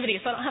next activity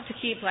so I don't have to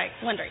keep like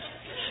wondering.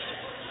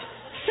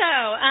 So,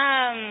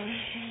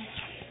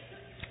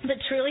 but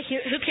truly,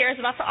 who cares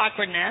about the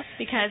awkwardness?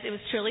 Because it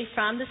was truly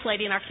from this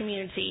lady in our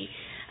community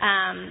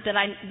that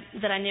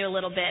I knew a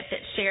little bit,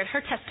 that shared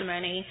her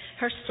testimony,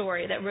 her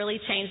story that really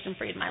changed and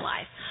freed my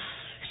life.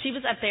 She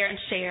was up there and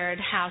shared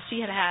how she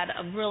had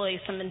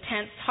really some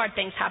intense, hard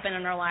things happen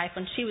in her life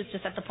when she was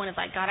just at the point of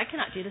like, God, I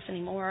cannot do this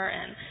anymore.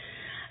 And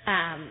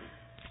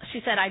she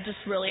said, I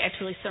truly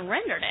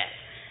surrendered it.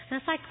 And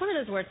it's like one of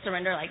those words,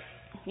 surrender, like,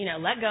 you know,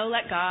 let go,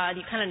 let God,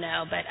 you kind of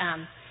know. But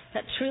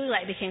that truly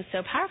like became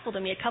so powerful to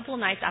me. A couple of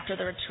nights after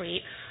the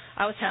retreat,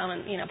 I was home,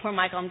 and, you know, poor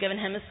Michael, I'm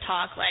giving him his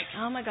talk, like,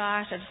 oh, my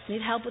gosh, I just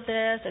need help with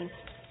this. And,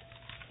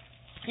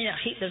 you know,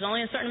 there's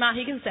only a certain amount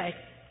he can say.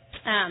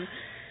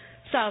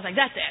 So I was like,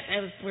 that's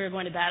it. We were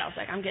going to bed. I was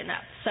like, I'm getting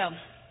up. So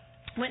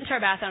went into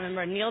our bathroom. I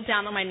remember, kneeled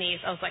down on my knees.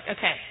 I was like,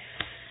 okay,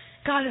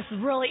 God, this is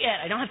really it.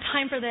 I don't have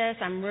time for this.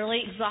 I'm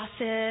really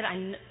exhausted.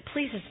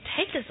 Please just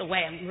take this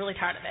away. I'm really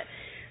tired of it.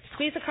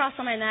 Squeeze the cross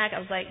on my neck.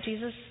 I was like,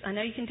 Jesus, I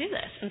know you can do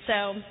this. And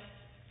so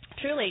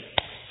truly,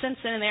 since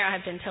then and there, I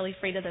have been totally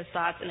free to those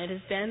thoughts, and it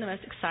has been the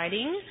most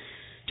exciting,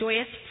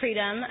 joyous,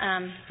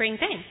 freeing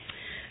thing.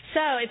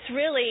 So it's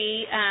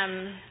really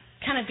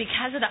kind of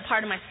because of that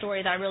part of my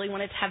story that I really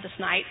wanted to have this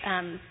night,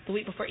 the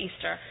week before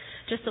Easter,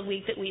 just the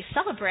week that we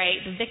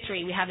celebrate the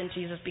victory we have in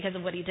Jesus because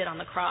of what he did on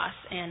the cross.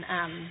 And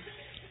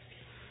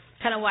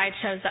kind of why I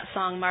chose that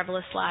song,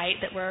 Marvelous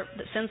Light, that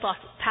sin's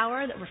lost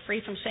power, that we're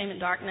free from shame and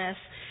darkness.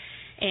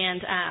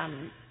 And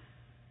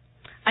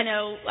I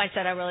know I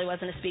said I really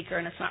wasn't a speaker,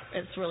 and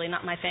it's really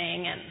not my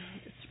thing, and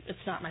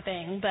it's not my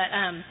thing. But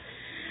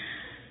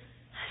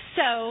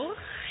so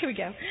here we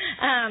go.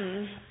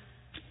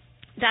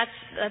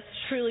 That's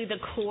truly the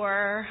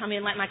core. I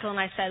mean, like Michael and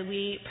I said,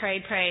 we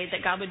prayed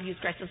that God would use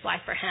Grace's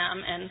life for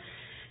him. And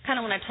kind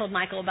of when I told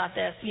Michael about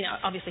this, you know,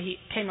 obviously he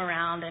came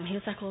around and he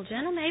was like, well,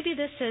 Jenna, maybe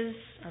this is,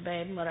 or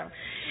babe, whatever.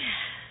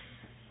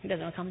 He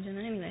doesn't want to call me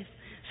Jenna anyways.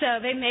 So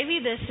maybe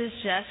this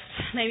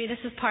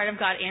is part of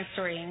God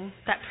answering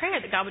that prayer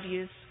that God would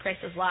use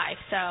Grace's life.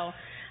 So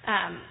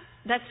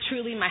that's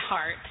truly my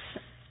heart.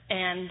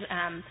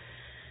 And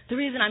the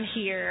reason I'm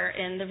here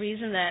and the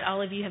reason that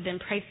all of you have been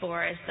prayed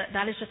for is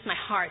that is just my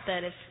heart,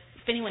 that if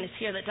anyone is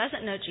here that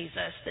doesn't know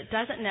Jesus, that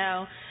doesn't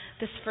know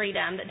this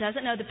freedom, that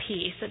doesn't know the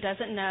peace, that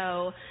doesn't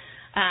know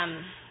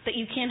that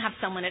you can have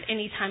someone at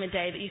any time of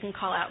day that you can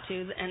call out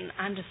to. And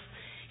I'm just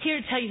here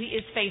to tell you He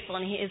is faithful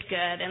and He is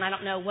good. And I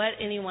don't know what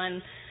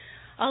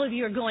all of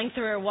you are going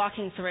through or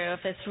walking through,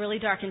 if it's really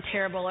dark and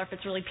terrible or if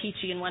it's really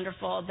peachy and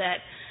wonderful, that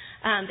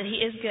He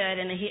is good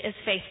and that He is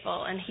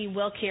faithful and He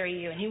will carry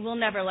you and He will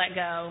never let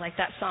go, like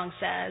that song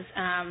says.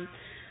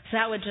 So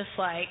that would just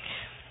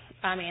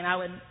I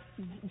would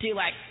do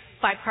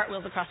 5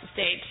 cartwheels across the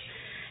stage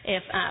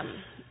if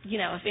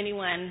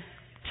anyone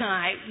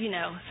tonight,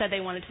 said they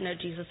wanted to know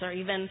Jesus, or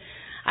even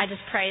I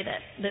just pray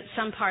that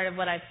some part of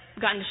what I've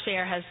gotten to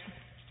share has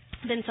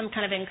been some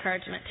kind of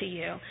encouragement to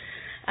you.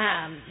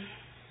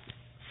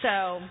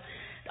 So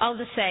I'll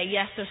just say,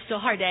 yes, there's still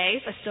hard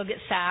days. I still get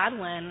sad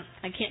when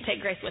I can't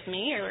take Grace with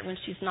me or when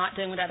she's not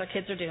doing what other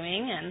kids are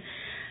doing.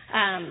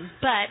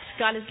 But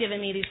God has given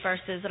me these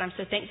verses that I'm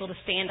so thankful to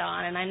stand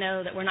on, and I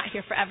know that we're not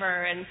here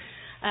forever. And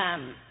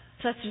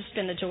so that's just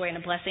been the joy and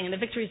a blessing. And the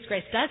victories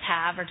Grace does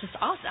have are just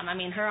awesome. I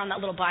mean, her on that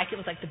little bike, it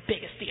was the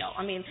biggest deal.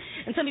 I mean,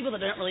 and some people that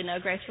don't really know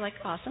Grace are like,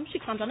 awesome, she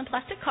climbed on a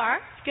plastic car.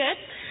 It's good.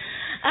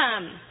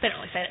 They don't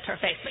really say that to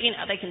her face, but,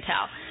 they can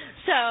tell.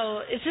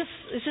 So it's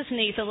just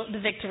neat,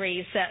 the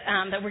victories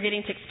that we're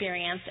getting to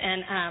experience.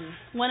 And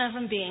one of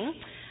them being,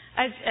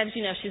 as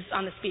you know, she's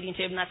on the speeding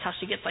tube, and that's how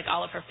she gets,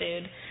 all of her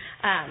food.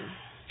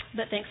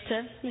 But thanks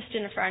to Miss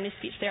Jennifer, our new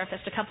speech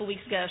therapist, a couple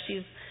weeks ago,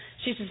 she's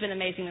just been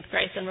amazing with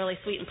Grace and really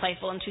sweet and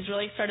playful, and she's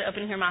really started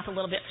opening her mouth a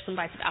little bit for some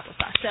bites of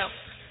applesauce. So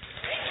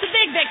it's a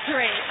big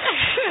victory.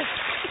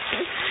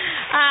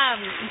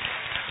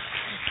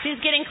 She's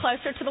getting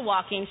closer to the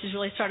walking. She's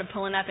really started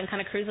pulling up and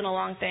kind of cruising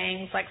along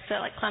things,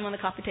 climb on the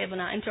coffee table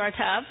now into our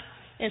tub.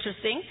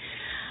 Interesting.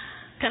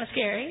 Kind of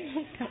scary.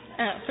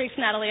 Freaks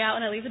Natalie out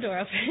when I leave the door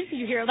open.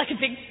 You hear a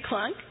big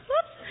clunk.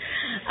 Whoops.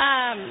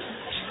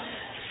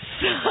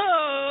 So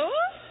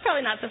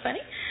probably not so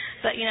funny.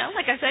 But,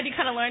 like I said, you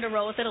kind of learn to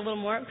roll with it a little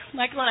more.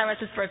 Michael and I were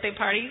at this birthday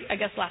party, I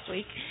guess, last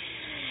week.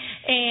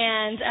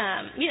 And,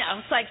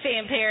 it's like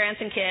seeing parents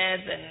and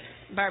kids and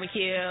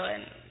barbecue.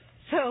 And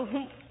so,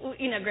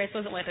 Grace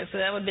wasn't with us, so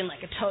that would have been a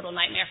total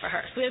nightmare for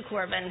her. So we had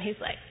Corbin, and he's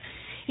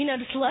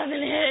just loving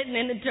it and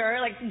in the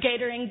dirt,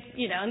 gatoring,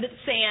 in the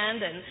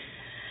sand. And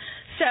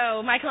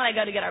so Michael and I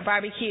go to get our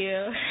barbecue.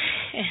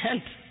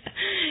 And,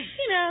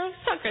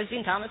 saw Christy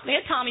and Thomas. We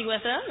had Tommy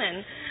with them,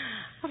 and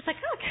I was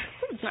like, oh,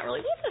 Corbin's not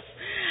really with us.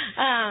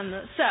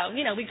 So,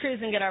 we cruise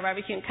and get our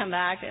barbecue and come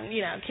back, and,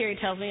 Carrie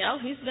tells me, oh,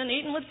 he's been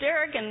eating with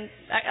Derek, and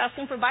I asked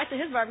him for bites of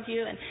his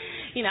barbecue, and,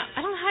 I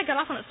don't know how I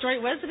got off on that story.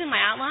 Was it in my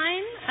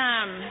outline?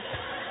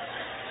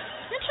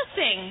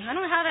 Interesting. I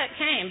don't know how that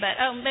came, but,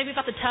 maybe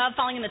about the tub,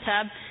 falling in the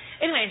tub.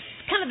 Anyways,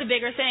 kind of the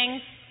bigger things,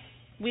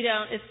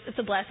 it's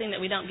a blessing that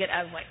we don't get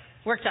as,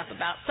 worked up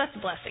about, so that's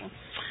a blessing.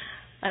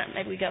 I don't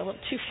know, maybe we got a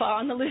little too far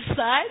on the loose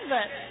side,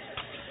 but,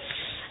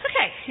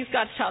 okay, he's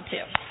God's child,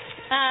 too.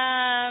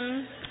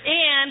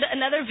 And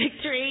another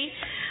victory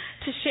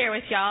to share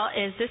with y'all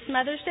is this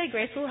Mother's Day,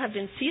 Grace will have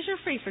been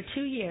seizure-free for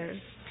 2 years.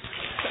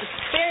 So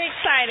it's very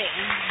exciting.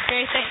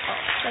 Very thankful.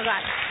 So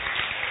glad.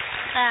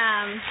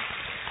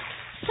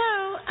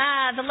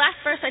 The last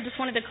verse I just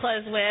wanted to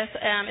close with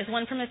is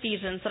one from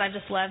Ephesians that I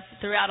just loved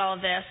throughout all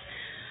of this,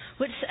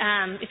 which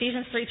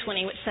Ephesians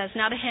 3:20, which says,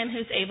 now to Him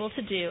who's able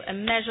to do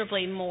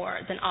immeasurably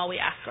more than all we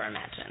ask or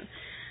imagine.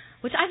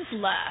 Which I just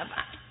love,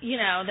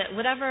 that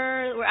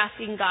whatever we're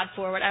asking God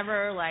for,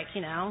 whatever, what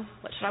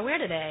should I wear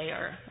today?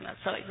 Or, that's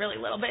really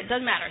little, but it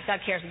doesn't matter.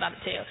 God cares about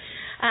it too.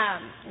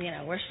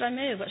 Where should I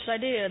move? What should I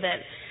do?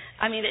 That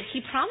He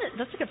promised,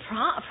 that's a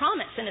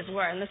promise in His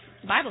Word. And this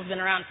Bible's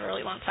been around for a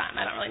really long time.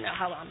 I don't really know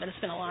how long, but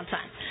it's been a long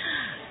time.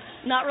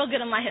 Not real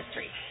good on my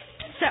history.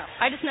 So,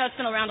 I just know it's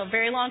been around a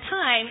very long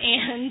time,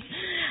 and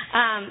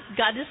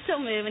God does still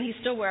move, and He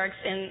still works,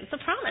 and it's a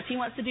promise. He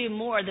wants to do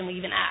more than we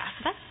even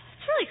ask.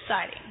 It's really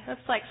exciting.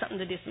 That's something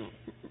to do some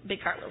big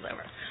cartwheels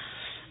over.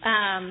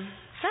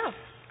 So,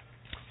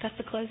 that's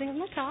the closing of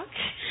my talk.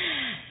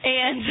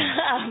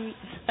 And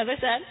as I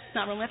said,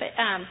 not wrong with it.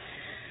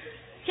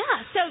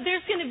 So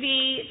there's going to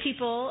be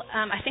people,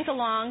 I think,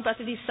 along both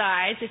of these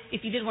sides.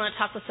 If you did want to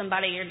talk with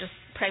somebody or just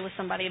pray with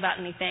somebody about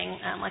anything,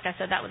 like I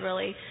said, that would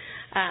really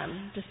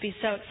just be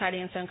so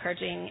exciting and so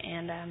encouraging.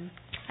 And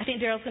I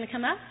think Daryl's going to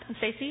come up, and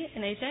Stacey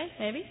and AJ,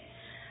 maybe,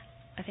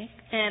 I think,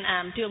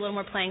 and do a little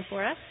more playing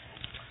for us.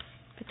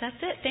 But that's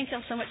it. Thank you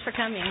all so much for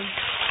coming.